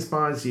 nothing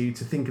inspires you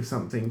to think of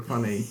something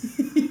funny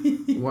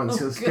once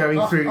you're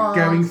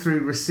going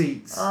through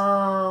receipts.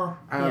 Or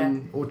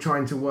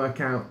trying to work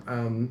out,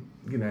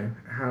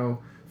 how.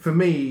 For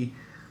me,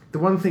 the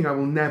one thing I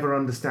will never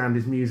understand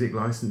is music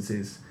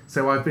licenses.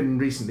 So I've been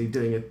recently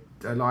doing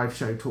a live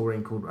show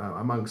touring called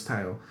A Monk's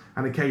Tale,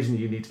 and occasionally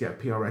you need to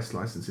get PRS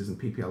licenses and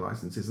PPL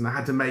licenses, and I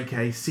had to make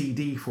a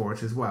CD for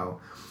it as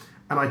well,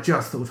 and I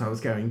just thought I was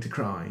going to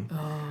cry.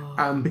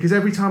 Because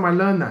every time I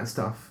learn that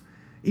stuff,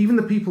 even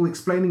the people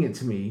explaining it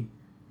to me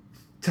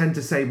tend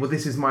to say, well,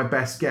 this is my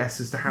best guess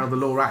as to how the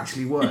law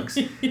actually works,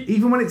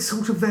 even when it's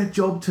sort of their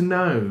job to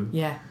know.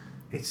 Yeah.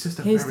 It's just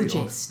Here's the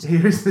gist.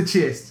 Here's the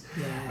gist.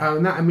 Yeah.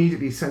 And that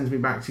immediately sends me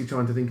back to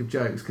trying to think of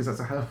jokes, because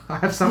I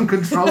have some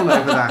control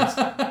over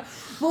that.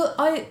 Well,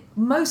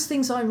 most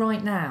things I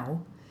write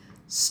now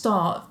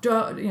start,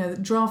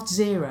 draft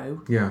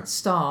 0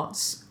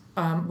 starts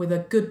with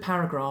a good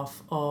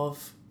paragraph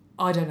of,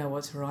 I don't know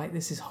what to write.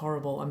 This is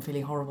horrible. I'm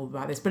feeling horrible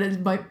about this.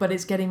 But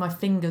it's getting my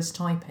fingers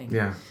typing.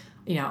 Yeah.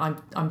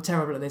 I'm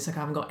terrible at this. I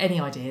haven't got any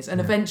ideas. And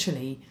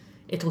eventually,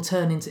 it'll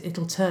turn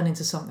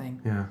into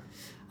something. Yeah.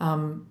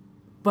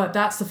 But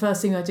that's the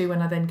first thing I do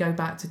when I then go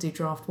back to do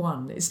draft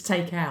 1. Is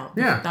take out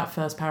that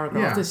first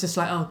paragraph. It's just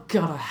like, oh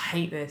God, I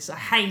hate this. I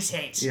hate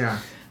it. Yeah.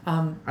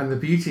 And the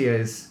beauty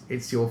is,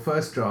 it's your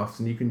first draft,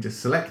 and you can just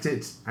select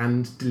it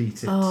and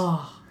delete it.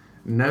 Oh.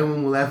 No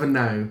one will ever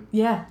know.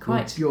 Yeah,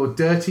 quite. Your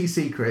dirty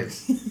secret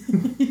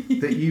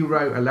that you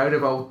wrote a load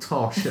of old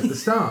tosh at the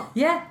start.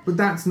 Yeah. But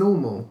that's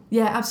normal.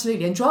 Yeah,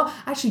 absolutely. And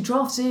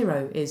draft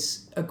 0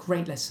 is a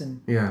great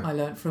lesson. Yeah. I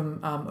learnt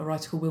from a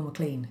writer called Will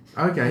McLean.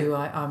 Okay. Who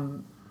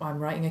I'm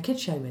writing a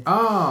kids show with.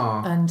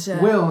 And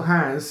Will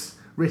has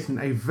written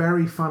a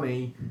very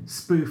funny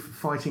spoof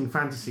fighting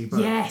fantasy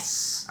book.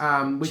 Yes.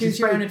 Choose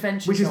Your Own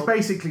Adventure. Which is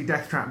basically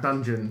Death Trap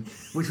Dungeon,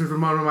 which was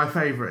one of my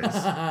favourites.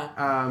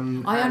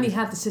 I only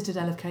had the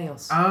Citadel of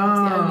Chaos.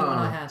 That's the only one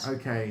I had.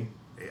 Okay.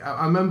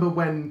 I remember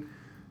when,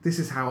 this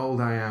is how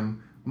old I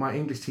am, my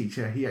English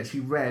teacher, he actually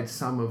read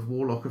some of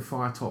Warlock of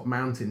Firetop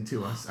Mountain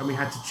to us, and we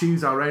had to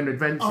choose our own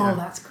adventure. Oh,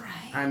 that's great.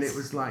 And it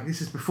was like, this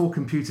is before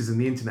computers and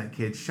the internet,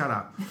 kids, shut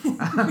up.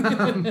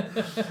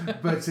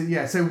 But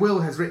so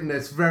Will has written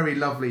this very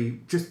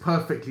lovely, just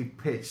perfectly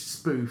pitched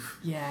spoof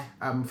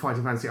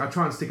fighting fantasy. I'll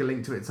try and stick a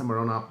link to it somewhere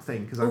on our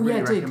thing, because I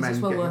really recommend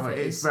it's getting it.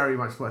 It's very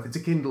much worth it. It's a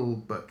Kindle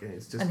book, and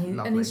it's just lovely.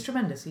 And he's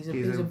tremendous. He's a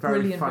very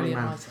brilliant funny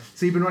man. writer.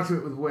 So you've been writing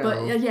it with Will. But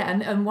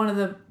and one of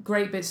the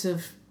great bits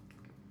of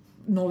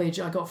knowledge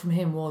I got from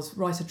him was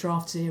write a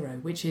draft 0,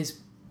 which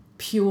is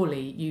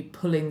purely you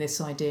pulling this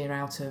idea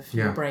out of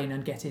your brain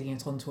and getting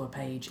it onto a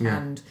page.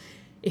 And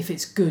if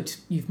it's good,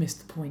 you've missed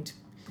the point.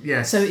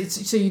 Yes. So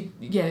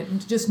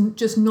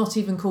just not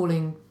even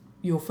calling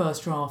your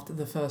first draft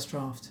the first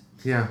draft.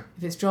 Yeah.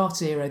 If it's draft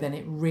 0, then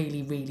it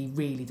really, really,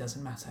 really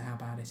doesn't matter how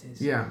bad it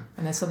is. Yeah.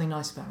 And there's something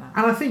nice about that.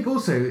 And I think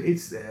also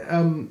it's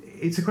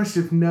a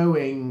question of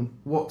knowing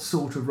what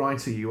sort of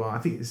writer you are. I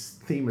think this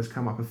theme has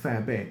come up a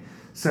fair bit.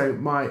 So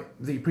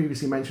the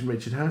previously mentioned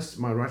Richard Hurst,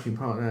 my writing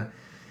partner,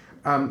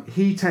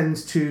 he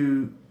tends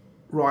to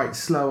write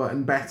slower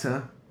and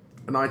better,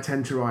 and I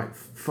tend to write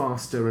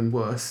faster and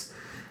worse.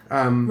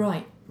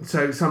 Right.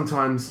 So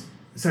sometimes,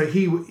 I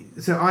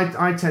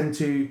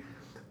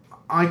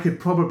could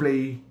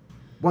probably,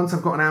 once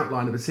I've got an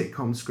outline of a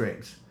sitcom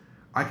script,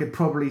 I could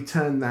probably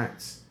turn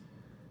that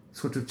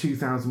sort of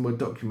 2,000 word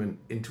document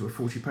into a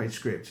 40-page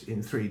script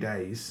in 3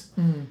 days,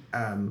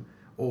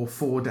 or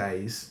 4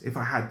 days if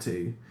I had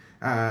to.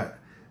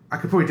 I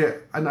could probably do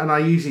it, and I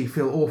usually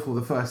feel awful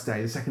the first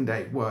day. The second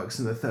day it works,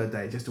 and the third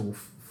day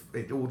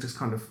it all just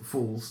kind of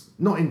falls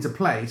not into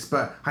place.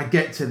 But I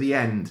get to the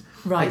end.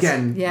 Right.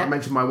 Again, yeah. I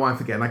mentioned my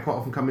wife again. I quite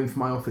often come into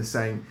my office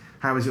saying,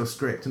 "How is your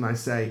script?" And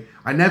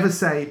I never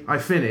say I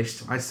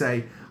finished. I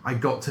say I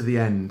got to the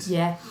end.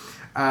 Yeah.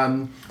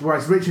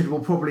 Whereas Richard will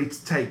probably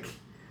take.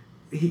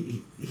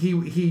 He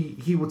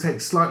will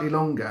take slightly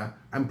longer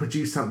and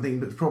produce something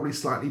that's probably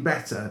slightly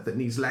better that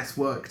needs less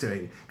work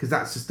doing, because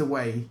that's just the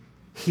way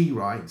he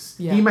writes.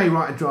 Yeah. He may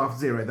write a draft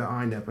 0 that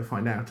I never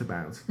find out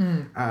about.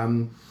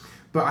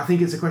 But I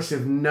think it's a question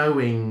of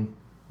knowing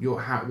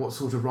what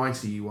sort of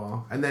writer you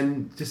are, and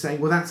then just saying,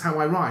 well, that's how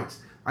I write.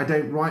 I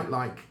don't write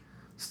like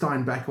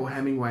Steinbeck or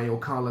Hemingway or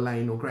Carla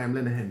Lane or Graham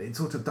Linehan. It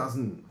sort of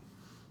doesn't.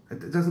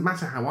 It doesn't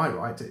matter how I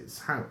write. It's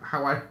how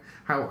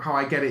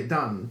I get it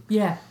done.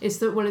 Yeah, it's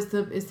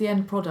the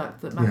end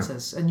product that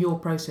matters, and your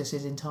process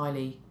is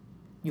entirely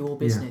your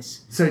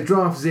business. Yeah. So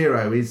draft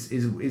 0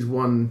 is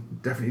one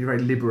definitely very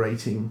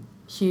liberating,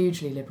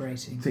 hugely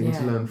liberating thing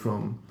to learn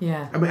from.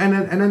 Yeah. I mean,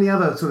 and any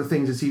other sort of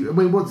things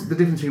what's the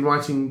difference between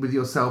writing with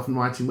yourself and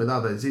writing with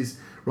others? Is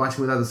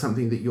writing with others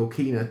something that you're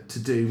keener to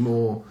do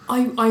more?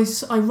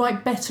 I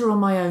write better on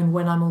my own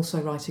when I'm also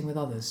writing with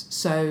others.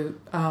 So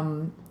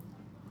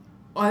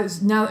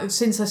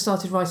since I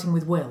started writing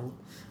with Will,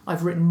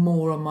 I've written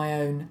more on my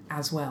own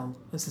as well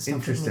as the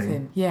stuff written with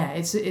him. Yeah,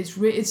 it's like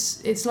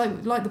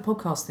the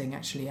podcast thing,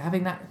 actually,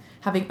 having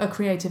a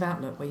creative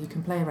outlet where you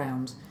can play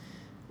around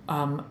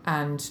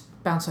and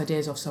bounce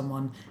ideas off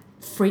someone,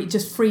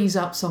 just frees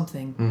up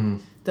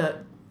something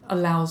that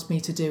allows me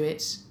to do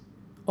it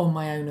on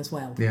my own as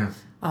well. Yeah.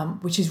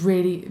 Which is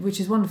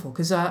wonderful,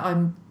 because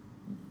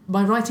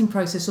my writing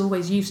process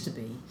always used to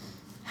be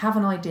have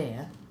an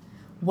idea,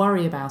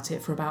 worry about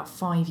it for about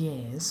 5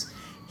 years,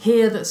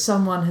 hear that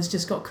someone has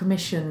just got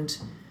commissioned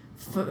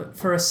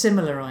for a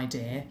similar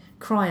idea,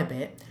 cry a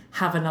bit,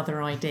 have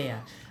another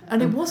idea.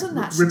 And it wasn't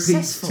that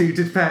successful. Repeat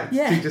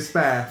to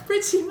despair.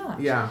 Pretty much.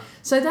 Yeah.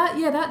 So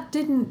that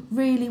didn't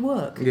really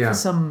work for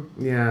some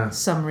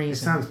reason. It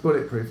sounds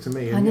bulletproof to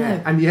me. I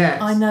know. And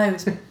yet. I know,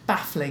 it's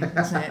baffling,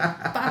 isn't it?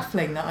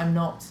 Baffling that I'm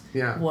not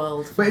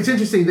world. But it's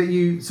interesting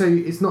that so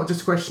it's not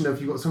just a question of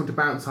you've got someone to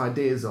bounce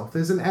ideas off.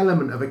 There's an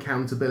element of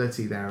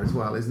accountability there as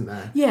well, isn't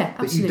there? Yeah,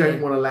 absolutely. That you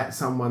don't want to let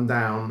someone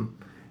down,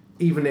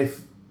 even if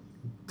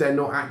they're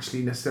not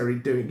actually necessarily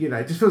doing,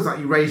 it just feels like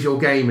you raise your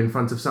game in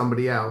front of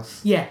somebody else.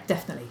 Yeah,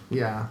 definitely.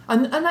 Yeah.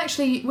 And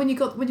actually, when you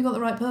got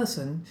the right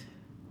person,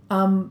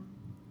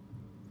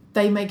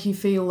 they make you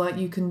feel like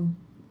you can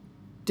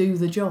do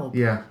the job.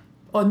 Yeah.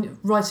 On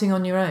writing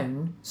on your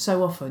own,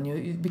 so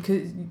often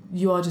because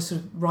you are just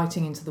sort of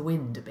writing into the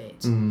wind a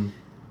bit, and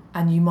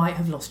you might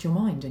have lost your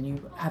mind and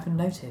you haven't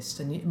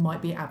noticed, and it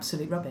might be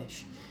absolute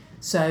rubbish.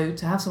 So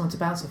to have someone to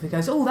bounce off who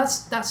goes, "Oh,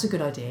 that's a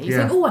good idea," you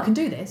think, "Oh, I can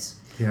do this,"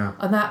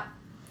 and that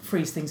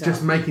frees things out.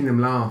 Just making them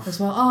laugh as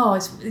well. Oh,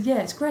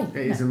 it's great.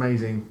 It is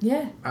amazing.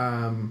 Yeah.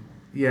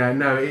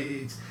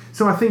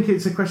 So I think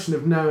it's a question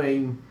of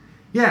knowing,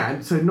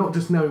 and so not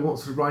just knowing what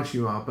sort of writer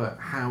you are, but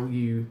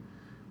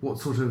what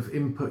sort of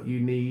input you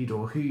need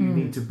or who you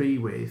need to be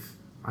with,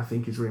 I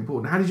think is really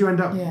important. How did you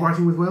end up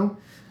writing with Will?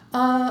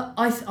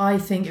 I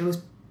think it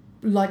was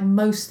like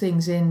most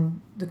things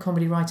in the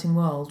comedy writing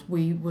world.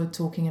 We were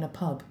talking in a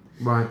pub,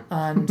 right,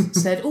 and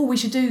said, "Oh, we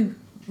should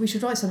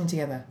write something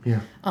together."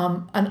 Yeah.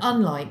 And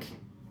unlike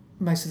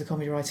most of the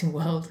comedy writing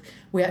world,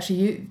 we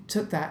actually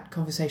took that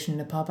conversation in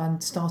a pub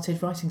and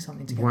started writing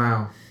something together.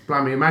 Wow,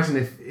 blimey! Imagine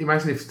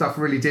if stuff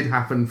really did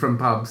happen from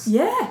pubs.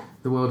 Yeah.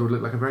 The world would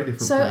look like a very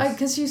different place.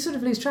 Because you sort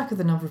of lose track of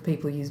the number of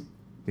people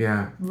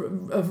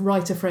of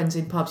writer friends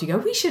in pubs. You go,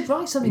 we should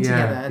write something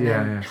together, and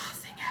then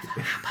nothing ever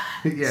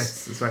happens.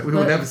 Yes, that's right. We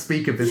will never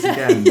speak of this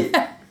again.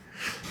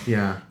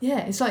 Yeah. Yeah,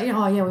 it's like,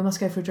 we must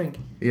go for a drink.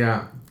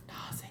 Yeah.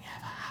 Nothing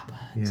ever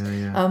happens.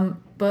 Yeah.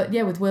 But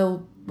with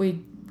Will,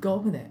 we got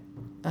on with it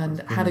and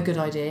had a good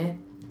idea.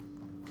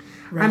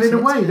 And in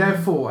a way,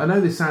 therefore, I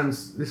know this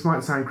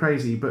might sound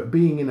crazy, but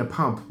being in a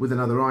pub with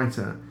another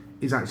writer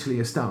is actually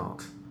a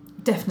start.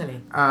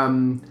 Definitely.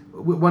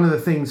 One of the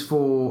things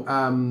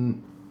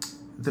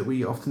that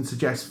we often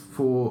suggest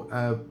for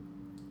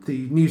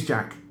the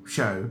Newsjack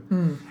show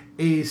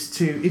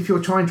is if you're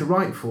trying to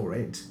write for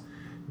it,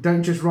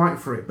 don't just write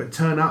for it, but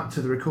turn up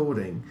to the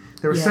recording.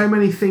 There are Yeah. so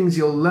many things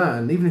you'll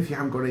learn, even if you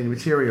haven't got any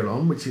material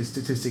on, which is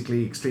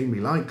statistically extremely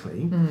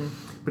likely.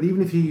 But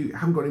even if you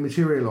haven't got any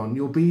material on,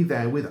 you'll be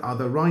there with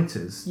other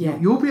writers. Yeah.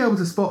 You'll be able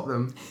to spot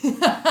them.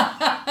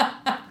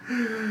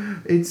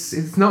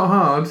 It's not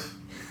hard.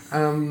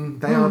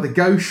 They are the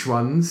gauche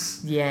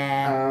ones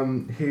Yeah.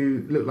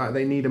 who look like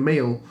they need a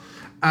meal.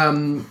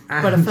 But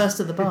at first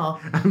at the bar.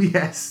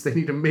 Yes, they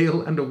need a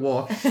meal and a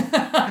wash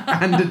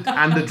and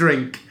a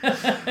drink.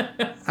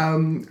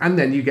 And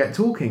then you get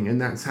talking, and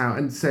that's how.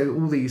 And so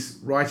all these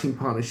writing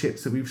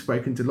partnerships that we've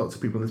spoken to lots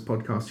of people on this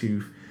podcast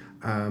who've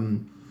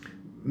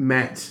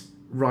met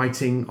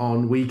writing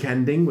on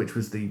Weekending, which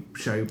was the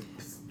show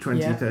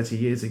 20, 30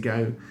 years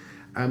ago.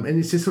 And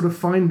it's just sort of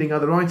finding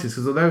other writers,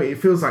 because although it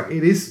feels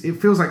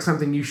like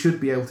something you should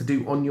be able to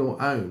do on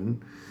your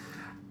own.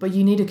 But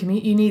you need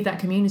you need that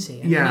community,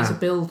 and you Yeah. need to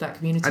build that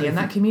community, and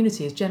that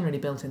community is generally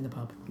built in the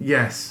pub.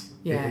 Yes,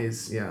 Yeah. it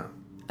is. Yeah.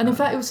 And in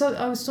fact, I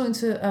was talking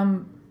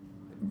to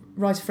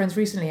writer friends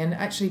recently, and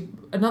actually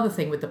another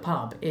thing with the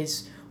pub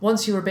is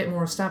once you're a bit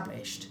more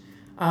established,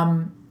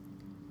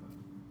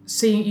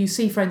 you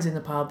see friends in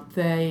the pub,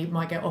 they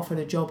might get offered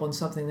a job on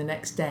something the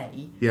next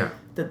day Yeah.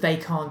 that they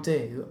can't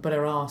do, but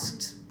are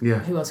asked, Yeah.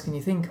 who else can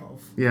you think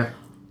of? Yeah.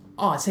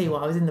 Oh, I tell you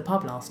what, I was in the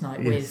pub last night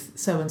Yes. with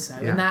so and so,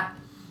 Yeah. and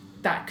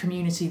that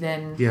community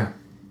then Yeah.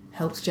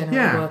 helps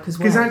generate work as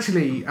well. Because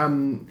actually,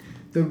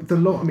 the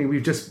lot. I mean,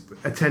 we've just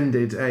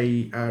attended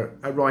a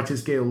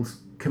Writers Guild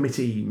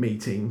committee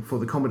meeting for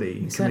the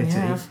comedy certainly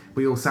committee. have.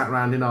 We all sat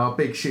around in our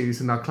big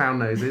shoes and our clown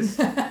noses.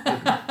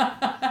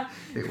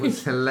 It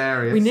was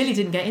hilarious. We nearly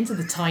didn't get into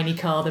the tiny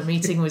car the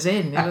meeting was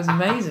in. It was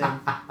amazing.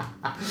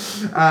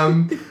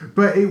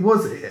 But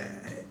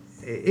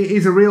it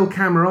is a real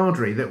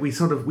camaraderie that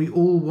we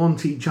all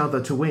want each other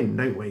to win,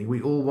 don't we?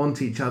 We all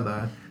want each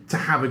other to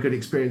have a good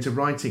experience of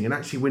writing, and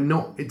actually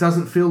it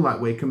doesn't feel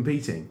like we're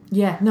competing.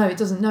 Yeah, no, it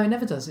doesn't. No, it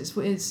never does.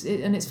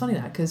 And it's funny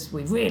that because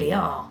we really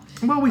are.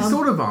 Well, we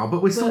sort of are,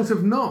 but we're sort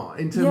of not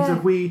in terms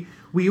of we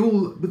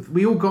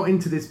all got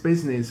into this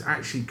business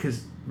actually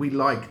because we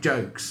like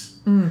jokes,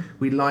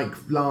 we like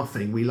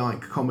laughing, we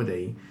like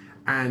comedy,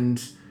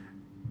 and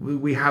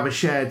we have a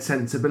shared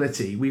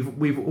sensibility.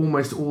 We've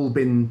almost all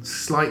been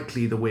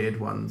slightly the weird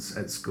ones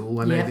at school.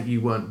 I know that you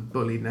weren't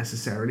bullied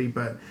necessarily,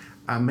 but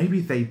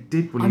maybe they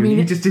did bully you. And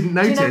you just didn't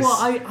notice. Do you know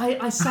what?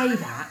 I say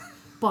that,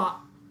 but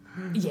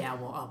yeah,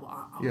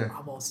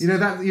 I was. You know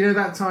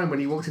that time when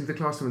you walked into the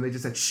classroom and they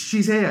just said,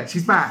 "She's here,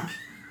 she's back."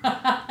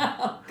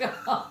 Oh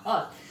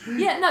God.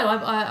 Yeah, no,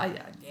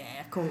 yeah,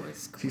 of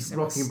course. She's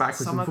rocking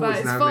backwards and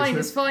forwards now.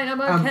 It's fine,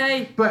 I'm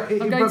okay.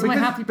 I'm going to my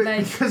happy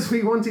place. Because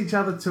we want each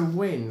other to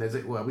win, as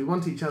it were. We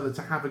want each other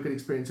to have a good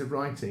experience of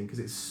writing, because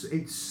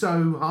it's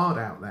so hard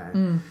out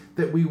there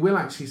that we will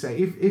actually say,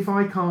 if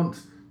I can't,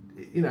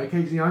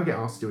 occasionally I get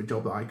asked to do a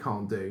job that I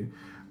can't do,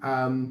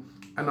 and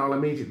I'll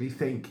immediately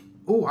think,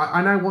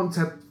 I now want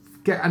to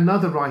get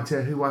another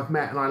writer who I've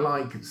met and I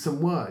like some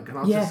work, and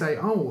I'll just say,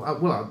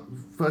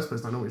 first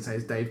person I normally say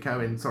is Dave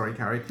Cohen. Sorry,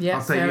 Carrie. Yeah,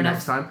 I'll say you enough.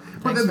 next time.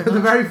 Thanks But the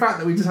very fact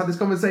that we just had this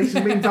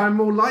conversation means I'm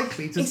more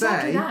likely to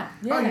Exactly say, that,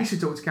 yeah. you should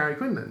talk to Carrie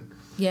Quinlan.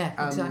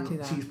 Yeah, exactly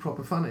that. She's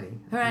proper funny.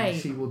 Hooray.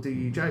 And she will do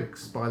you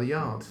jokes by the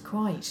yard.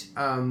 Quite.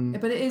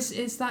 But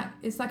it's that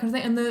kind of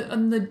thing,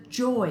 and the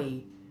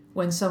joy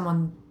when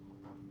someone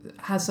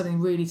has something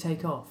really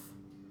take off.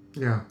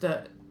 Yeah.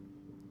 That.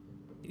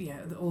 Yeah,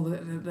 all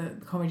the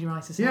comedy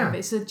writers have.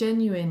 It's a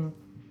genuine.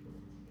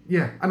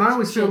 Yeah, and I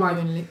always feel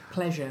like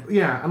pleasure.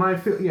 Yeah, and I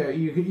feel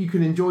you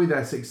can enjoy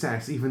their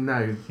success even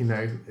though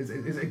is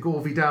it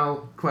Gore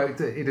Vidal quote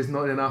that it is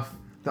not enough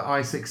that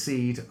I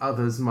succeed,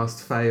 others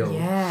must fail.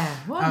 Yeah,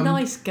 what a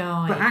nice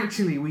guy. But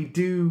actually,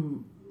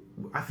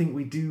 I think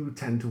we do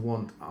tend to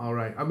want our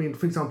own. I mean,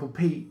 for example,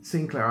 Pete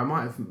Sinclair. I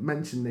might have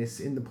mentioned this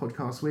in the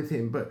podcast with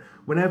him, but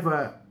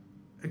whenever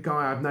a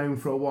guy I've known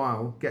for a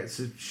while gets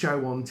a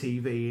show on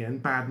TV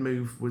and Bad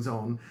Move was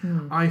on,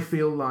 I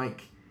feel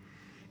like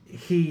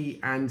he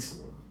and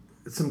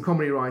some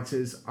comedy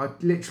writers are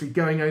literally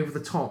going over the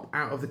top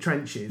out of the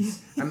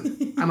trenches,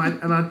 and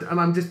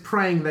I'm just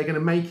praying they're going to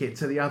make it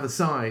to the other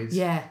side.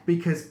 Yeah.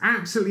 Because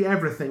absolutely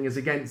everything is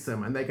against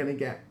them, and they're going to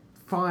get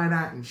fired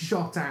at and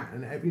shot at,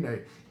 and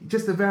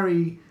just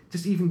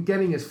even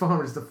getting as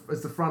far as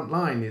the front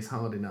line is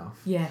hard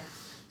enough. Yeah.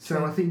 So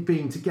true. I think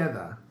being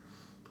together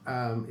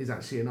is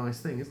actually a nice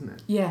thing, isn't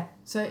it? Yeah.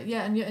 So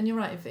yeah, and you're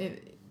right. If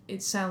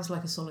it sounds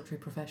like a solitary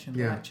profession,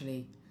 but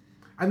actually,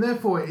 and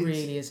therefore it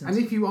really isn't. And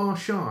if you are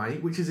shy,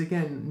 which is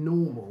again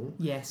normal,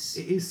 yes,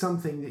 it is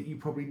something that you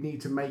probably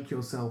need to make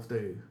yourself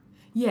do.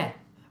 Yeah,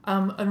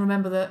 and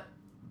remember that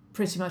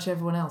pretty much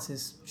everyone else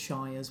is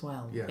shy as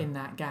well in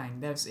that gang.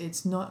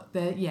 There's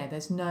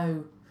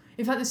no.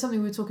 In fact, there's something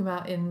we were talking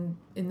about in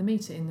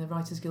the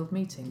Writers Guild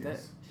meeting that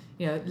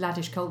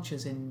laddish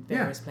cultures in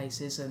various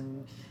places,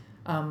 and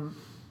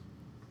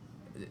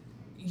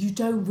you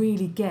don't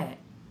really get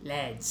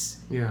lads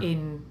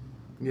in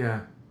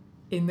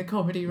in the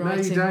comedy No, you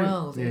writing don't.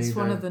 world. Yeah, It's you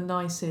one don't. of the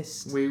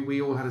nicest.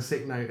 We all had a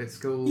sick note at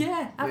school.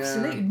 Yeah,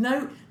 absolutely.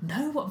 No,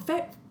 what?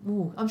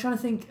 I'm trying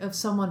to think of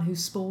someone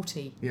who's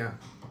sporty Yeah.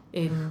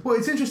 in. Well,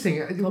 it's interesting.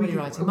 Comedy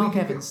writing. Mark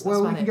Evans,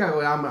 Well, that's we can about go.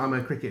 Well, I'm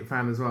a cricket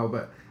fan as well,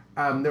 but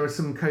there are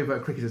some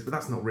covert cricketers, but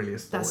that's not really a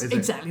sport, That's is it?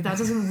 exactly that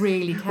doesn't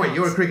really count. Wait,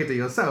 you're a cricketer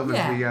yourself, as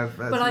Yeah, we have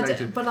but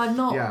noted. but I'm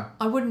not. Yeah.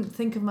 I wouldn't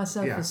think of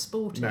myself Yeah. as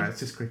sporty. No, it's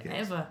just cricket.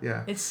 Ever.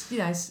 Yeah. It's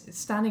it's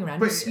standing around.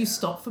 But- You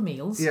stop for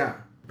meals. Yeah.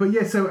 But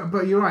yeah,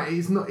 but you're right.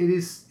 It's not. It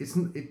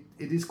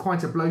is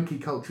quite a blokey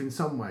culture in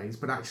some ways,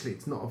 but actually,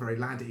 it's not a very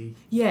laddie.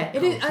 Yeah,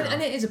 it is, Culture.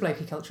 and it is a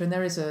blokey culture, and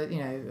there is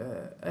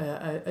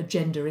a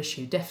gender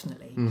issue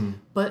definitely,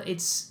 but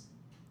it's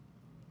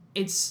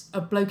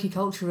a blokey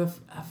culture of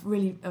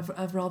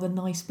rather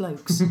nice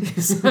blokes.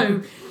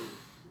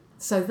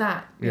 so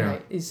that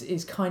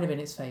is kind of in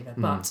its favour,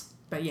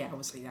 but yeah,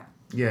 obviously that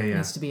Yeah, yeah.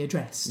 needs to be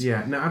addressed.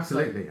 Yeah, no,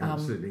 absolutely, But,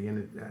 absolutely,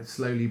 and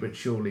slowly but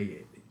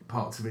surely,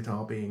 parts of it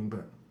are being,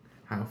 but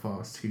how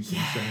fast? Who can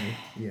say?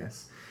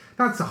 Yes,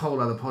 that's a whole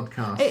other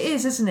podcast. It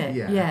is, isn't it?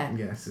 Yeah.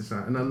 Yes, it's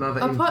right. And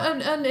another.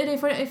 And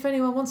if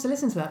anyone wants to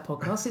listen to that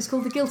podcast, it's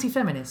called The Guilty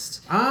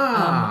Feminist.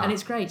 And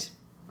it's great.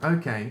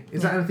 Okay.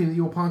 Is that anything that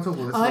you're part of?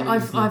 Or that's something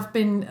that's I've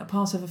been a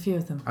part of a few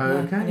of them.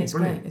 Okay, and it's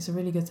brilliant. great. It's a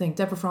really good thing.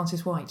 Deborah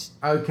Francis White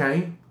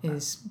Okay.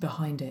 is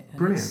behind it. And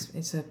Brilliant.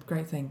 It's a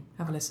great thing.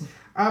 Have a listen.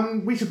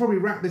 We should probably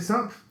wrap this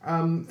up.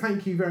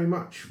 Thank you very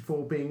much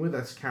for being with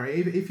us, Carrie.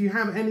 If you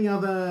have any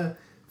other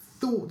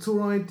thoughts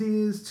or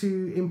ideas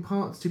to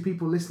impart to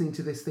people listening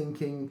to this,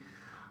 thinking,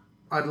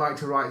 I'd like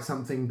to write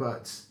something,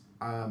 but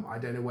I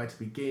don't know where to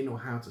begin or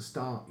how to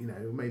start.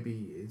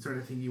 Maybe is there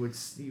anything you would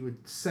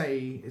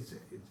say,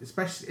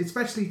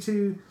 especially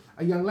to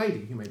a young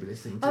lady who may be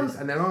listening to this?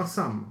 And there are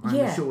some. I'm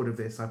assured of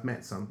this. I've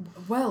met some.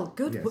 Well,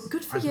 good. Yes.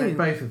 Good for I've you. met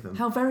both of them.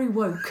 How very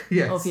woke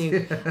Yes. of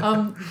you.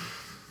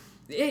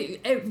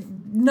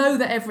 Know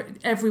that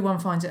everyone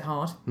finds it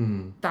hard.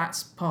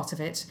 That's part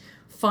of it.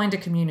 Find a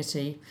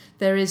community.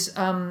 There is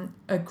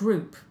a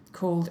group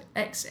called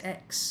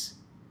XX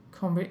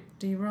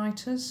Comedy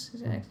Writers.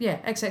 Is it? Yeah,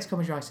 XX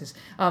Comedy Writers,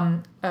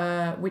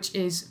 which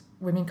is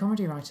women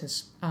comedy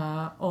writers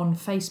on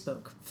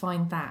Facebook.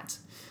 Find that.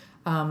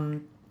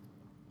 And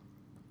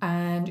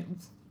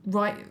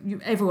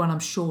everyone I'm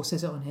sure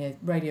says it on here.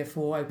 Radio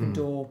 4, Open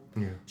Door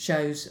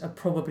shows are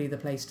probably the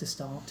place to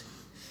start.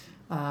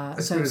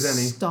 As So good as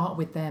any. start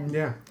with them.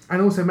 Yeah,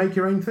 and also make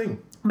your own thing.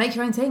 Make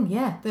your own thing.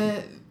 Yeah,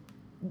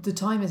 the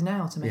time is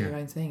now to make Yeah. your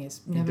own thing.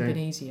 It's never been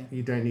easier.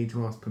 You don't need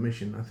to ask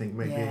permission, I think,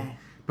 maybe. Yeah.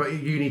 But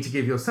you need to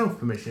give yourself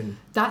permission.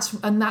 That's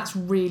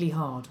really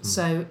hard.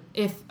 So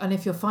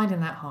if you're finding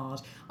that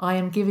hard, I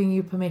am giving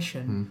you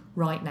permission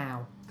right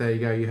now, There you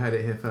go, you heard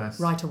it here first.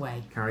 right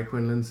away. Carrie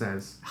Quinlan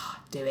says,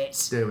 Do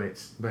it. do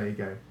it. There you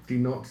go.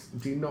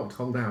 Do not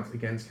hold out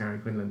against Carrie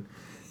Quinlan.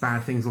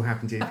 Bad things will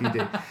happen to you if you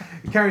do.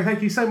 Carrie,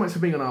 thank you so much for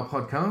being on our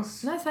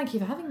podcast. No, thank you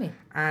for having me.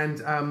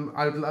 And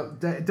I would love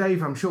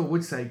Dave, I'm sure,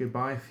 would say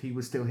goodbye if he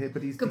was still here,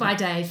 but he's Goodbye,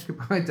 Dave.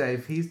 Goodbye,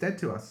 Dave. He's dead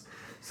to us.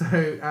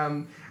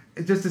 So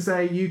just to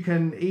say, you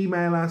can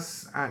email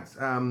us at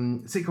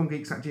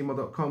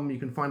sitcomgeeks@gmail.com. You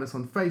can find us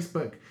on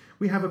Facebook.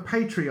 We have a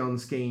Patreon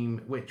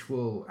scheme which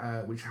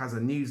has a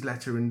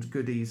newsletter and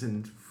goodies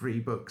and free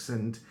books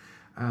and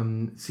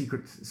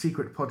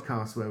secret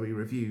podcasts where we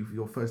review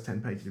your first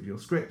 10 pages of your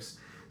scripts.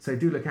 So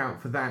do look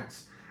out for that.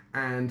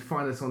 And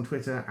find us on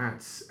Twitter at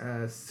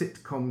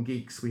Sitcom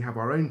Geeks. We have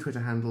our own Twitter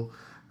handle.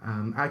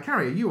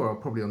 Carrie, you are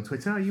probably on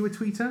Twitter. Are you a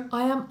tweeter?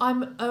 I am.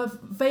 I'm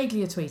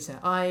vaguely a tweeter.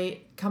 I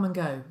come and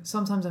go.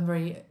 Sometimes I'm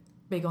very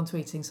big on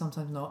tweeting.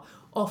 Sometimes not.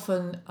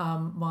 Often,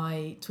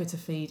 my Twitter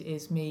feed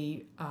is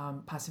me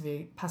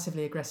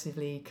passively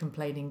aggressively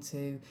complaining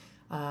to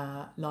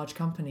large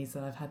companies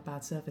that I've had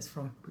bad service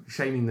from.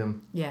 Shaming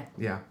them. Yeah.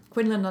 Yeah.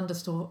 Quinlan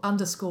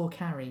 _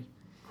 Carrie.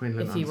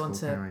 Quinlan If you want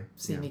to Carrie.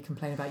 see me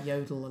complain about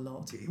Yodel a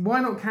lot. Why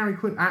not Carrie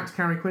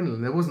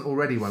Quinlan? There wasn't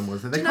already one,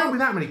 was there? There can't be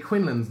that many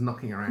Quinlans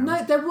knocking around.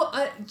 No,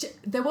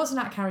 there wasn't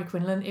at Carrie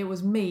Quinlan. It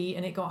was me,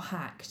 and it got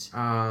hacked.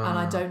 And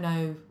I don't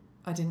know.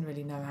 I didn't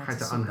really know how Had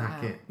to sort that unhack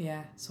out. it.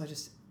 Yeah, so I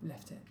just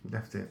left it.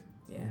 Left it.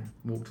 Yeah.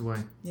 Walked away.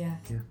 Yeah.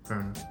 Yeah, fair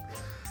enough.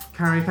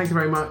 Carrie, thank you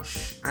very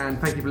much. And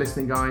thank you for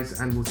listening,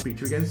 guys. And we'll speak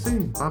to you again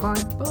soon.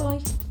 Bye-bye.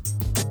 Bye.